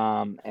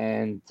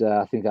 and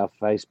I think our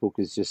Facebook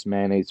is just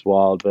Man Eats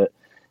Wild. But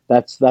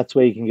that's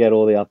where you can get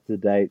all the up to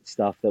date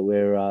stuff that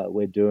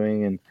we're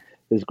doing, and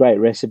there's great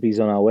recipes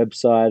on our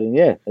website, and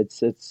yeah,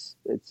 it's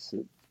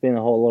been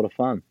a whole lot of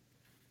fun.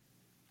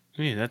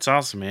 Yeah, that's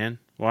awesome, man.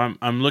 Well,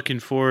 I'm looking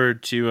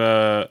forward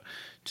to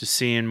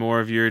seeing more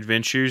of your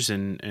adventures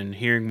and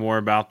hearing more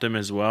about them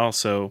as well.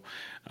 So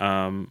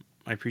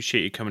I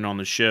appreciate you coming on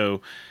the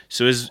show.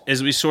 So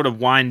as we sort of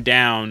wind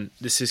down,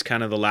 this is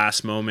kind of the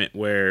last moment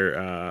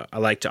where I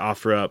like to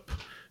offer up,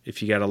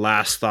 if you got a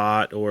last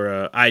thought or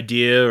an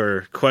idea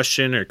or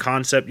question or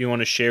concept you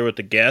want to share with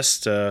the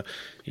guest, the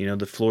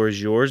floor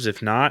is yours.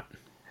 If not,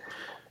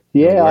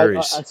 yeah, no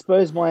I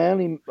suppose my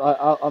only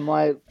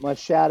my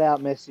shout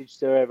out message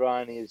to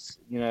everyone is,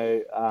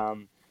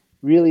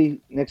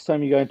 really, next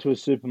time you go into a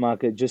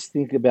supermarket, just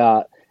think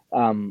about.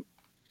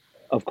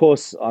 Of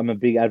course, I'm a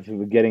big advocate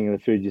for getting the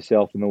food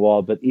yourself in the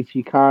wild, but if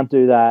you can't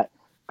do that,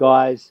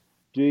 guys,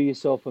 do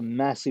yourself a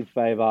massive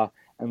favor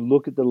and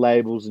look at the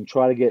labels and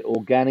try to get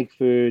organic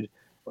food,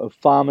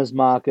 farmers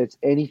markets,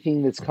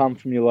 anything that's come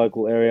from your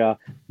local area.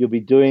 You'll be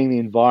doing the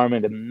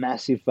environment a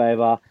massive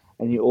favor,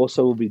 and you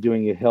also will be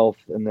doing your health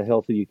and the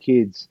health of your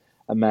kids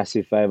a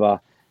massive favor.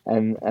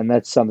 And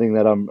that's something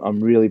that I'm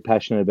really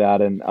passionate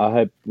about, and I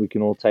hope we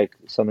can all take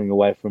something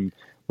away from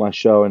my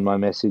show and my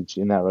message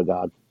in that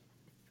regard.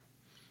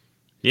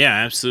 Yeah,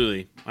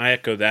 absolutely. I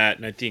echo that,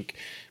 and I think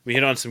we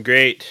hit on some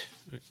great.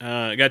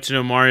 I got to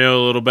know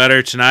Mario a little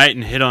better tonight,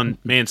 and hit on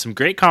some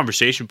great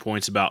conversation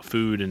points about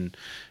food and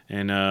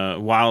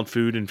wild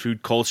food and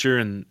food culture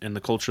and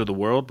the culture of the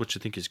world, which I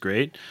think is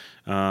great.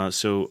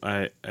 So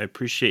I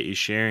appreciate you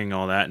sharing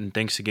all that, and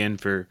thanks again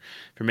for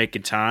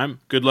making time.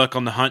 Good luck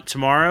on the hunt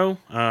tomorrow,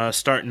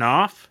 starting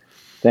off.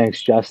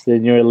 Thanks,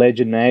 Justin. You're a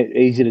legend, mate.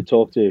 Easy to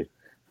talk to.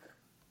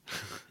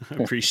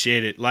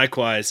 Appreciate it.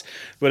 Likewise.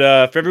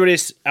 But for everybody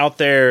out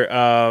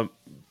there,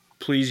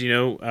 please,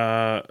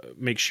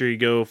 make sure you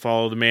go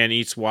follow The Man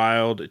Eats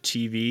Wild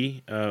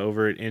TV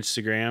over at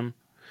Instagram.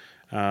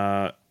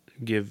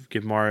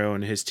 Give Mario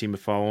and his team a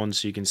following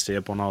so you can stay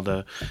up on all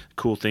the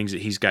cool things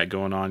that he's got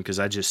going on. Because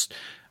I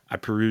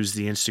peruse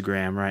the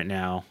Instagram right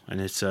now,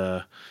 and it's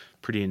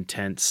pretty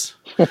intense.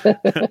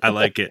 I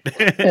like it.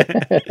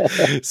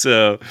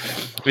 So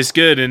it's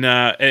good. And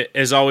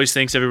as always,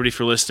 thanks everybody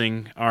for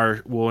listening.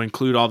 We'll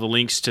include all the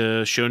links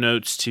to show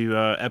notes, to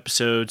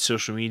episodes,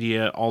 social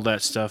media, all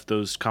that stuff.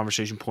 Those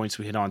conversation points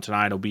we hit on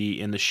tonight will be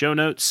in the show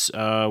notes,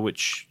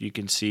 which you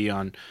can see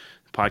on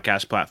the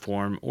podcast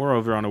platform or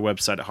over on our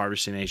website at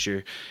Harvesting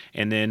Nature.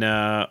 And then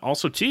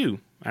also too,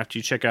 after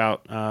you check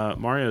out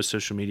Mario's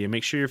social media,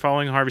 make sure you're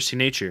following Harvesting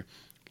Nature.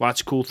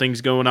 Lots of cool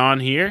things going on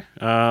here,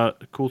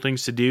 cool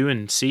things to do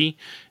and see,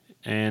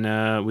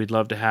 and we'd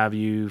love to have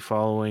you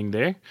following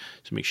there.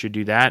 So make sure to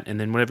do that. And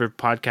then whatever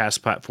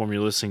podcast platform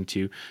you're listening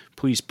to,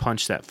 please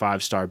punch that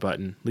 5-star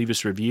button. Leave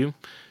us a review.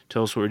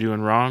 Tell us what we're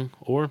doing wrong,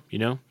 or,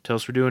 tell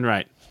us we're doing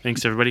right.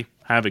 Thanks, everybody.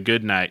 Have a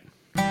good night.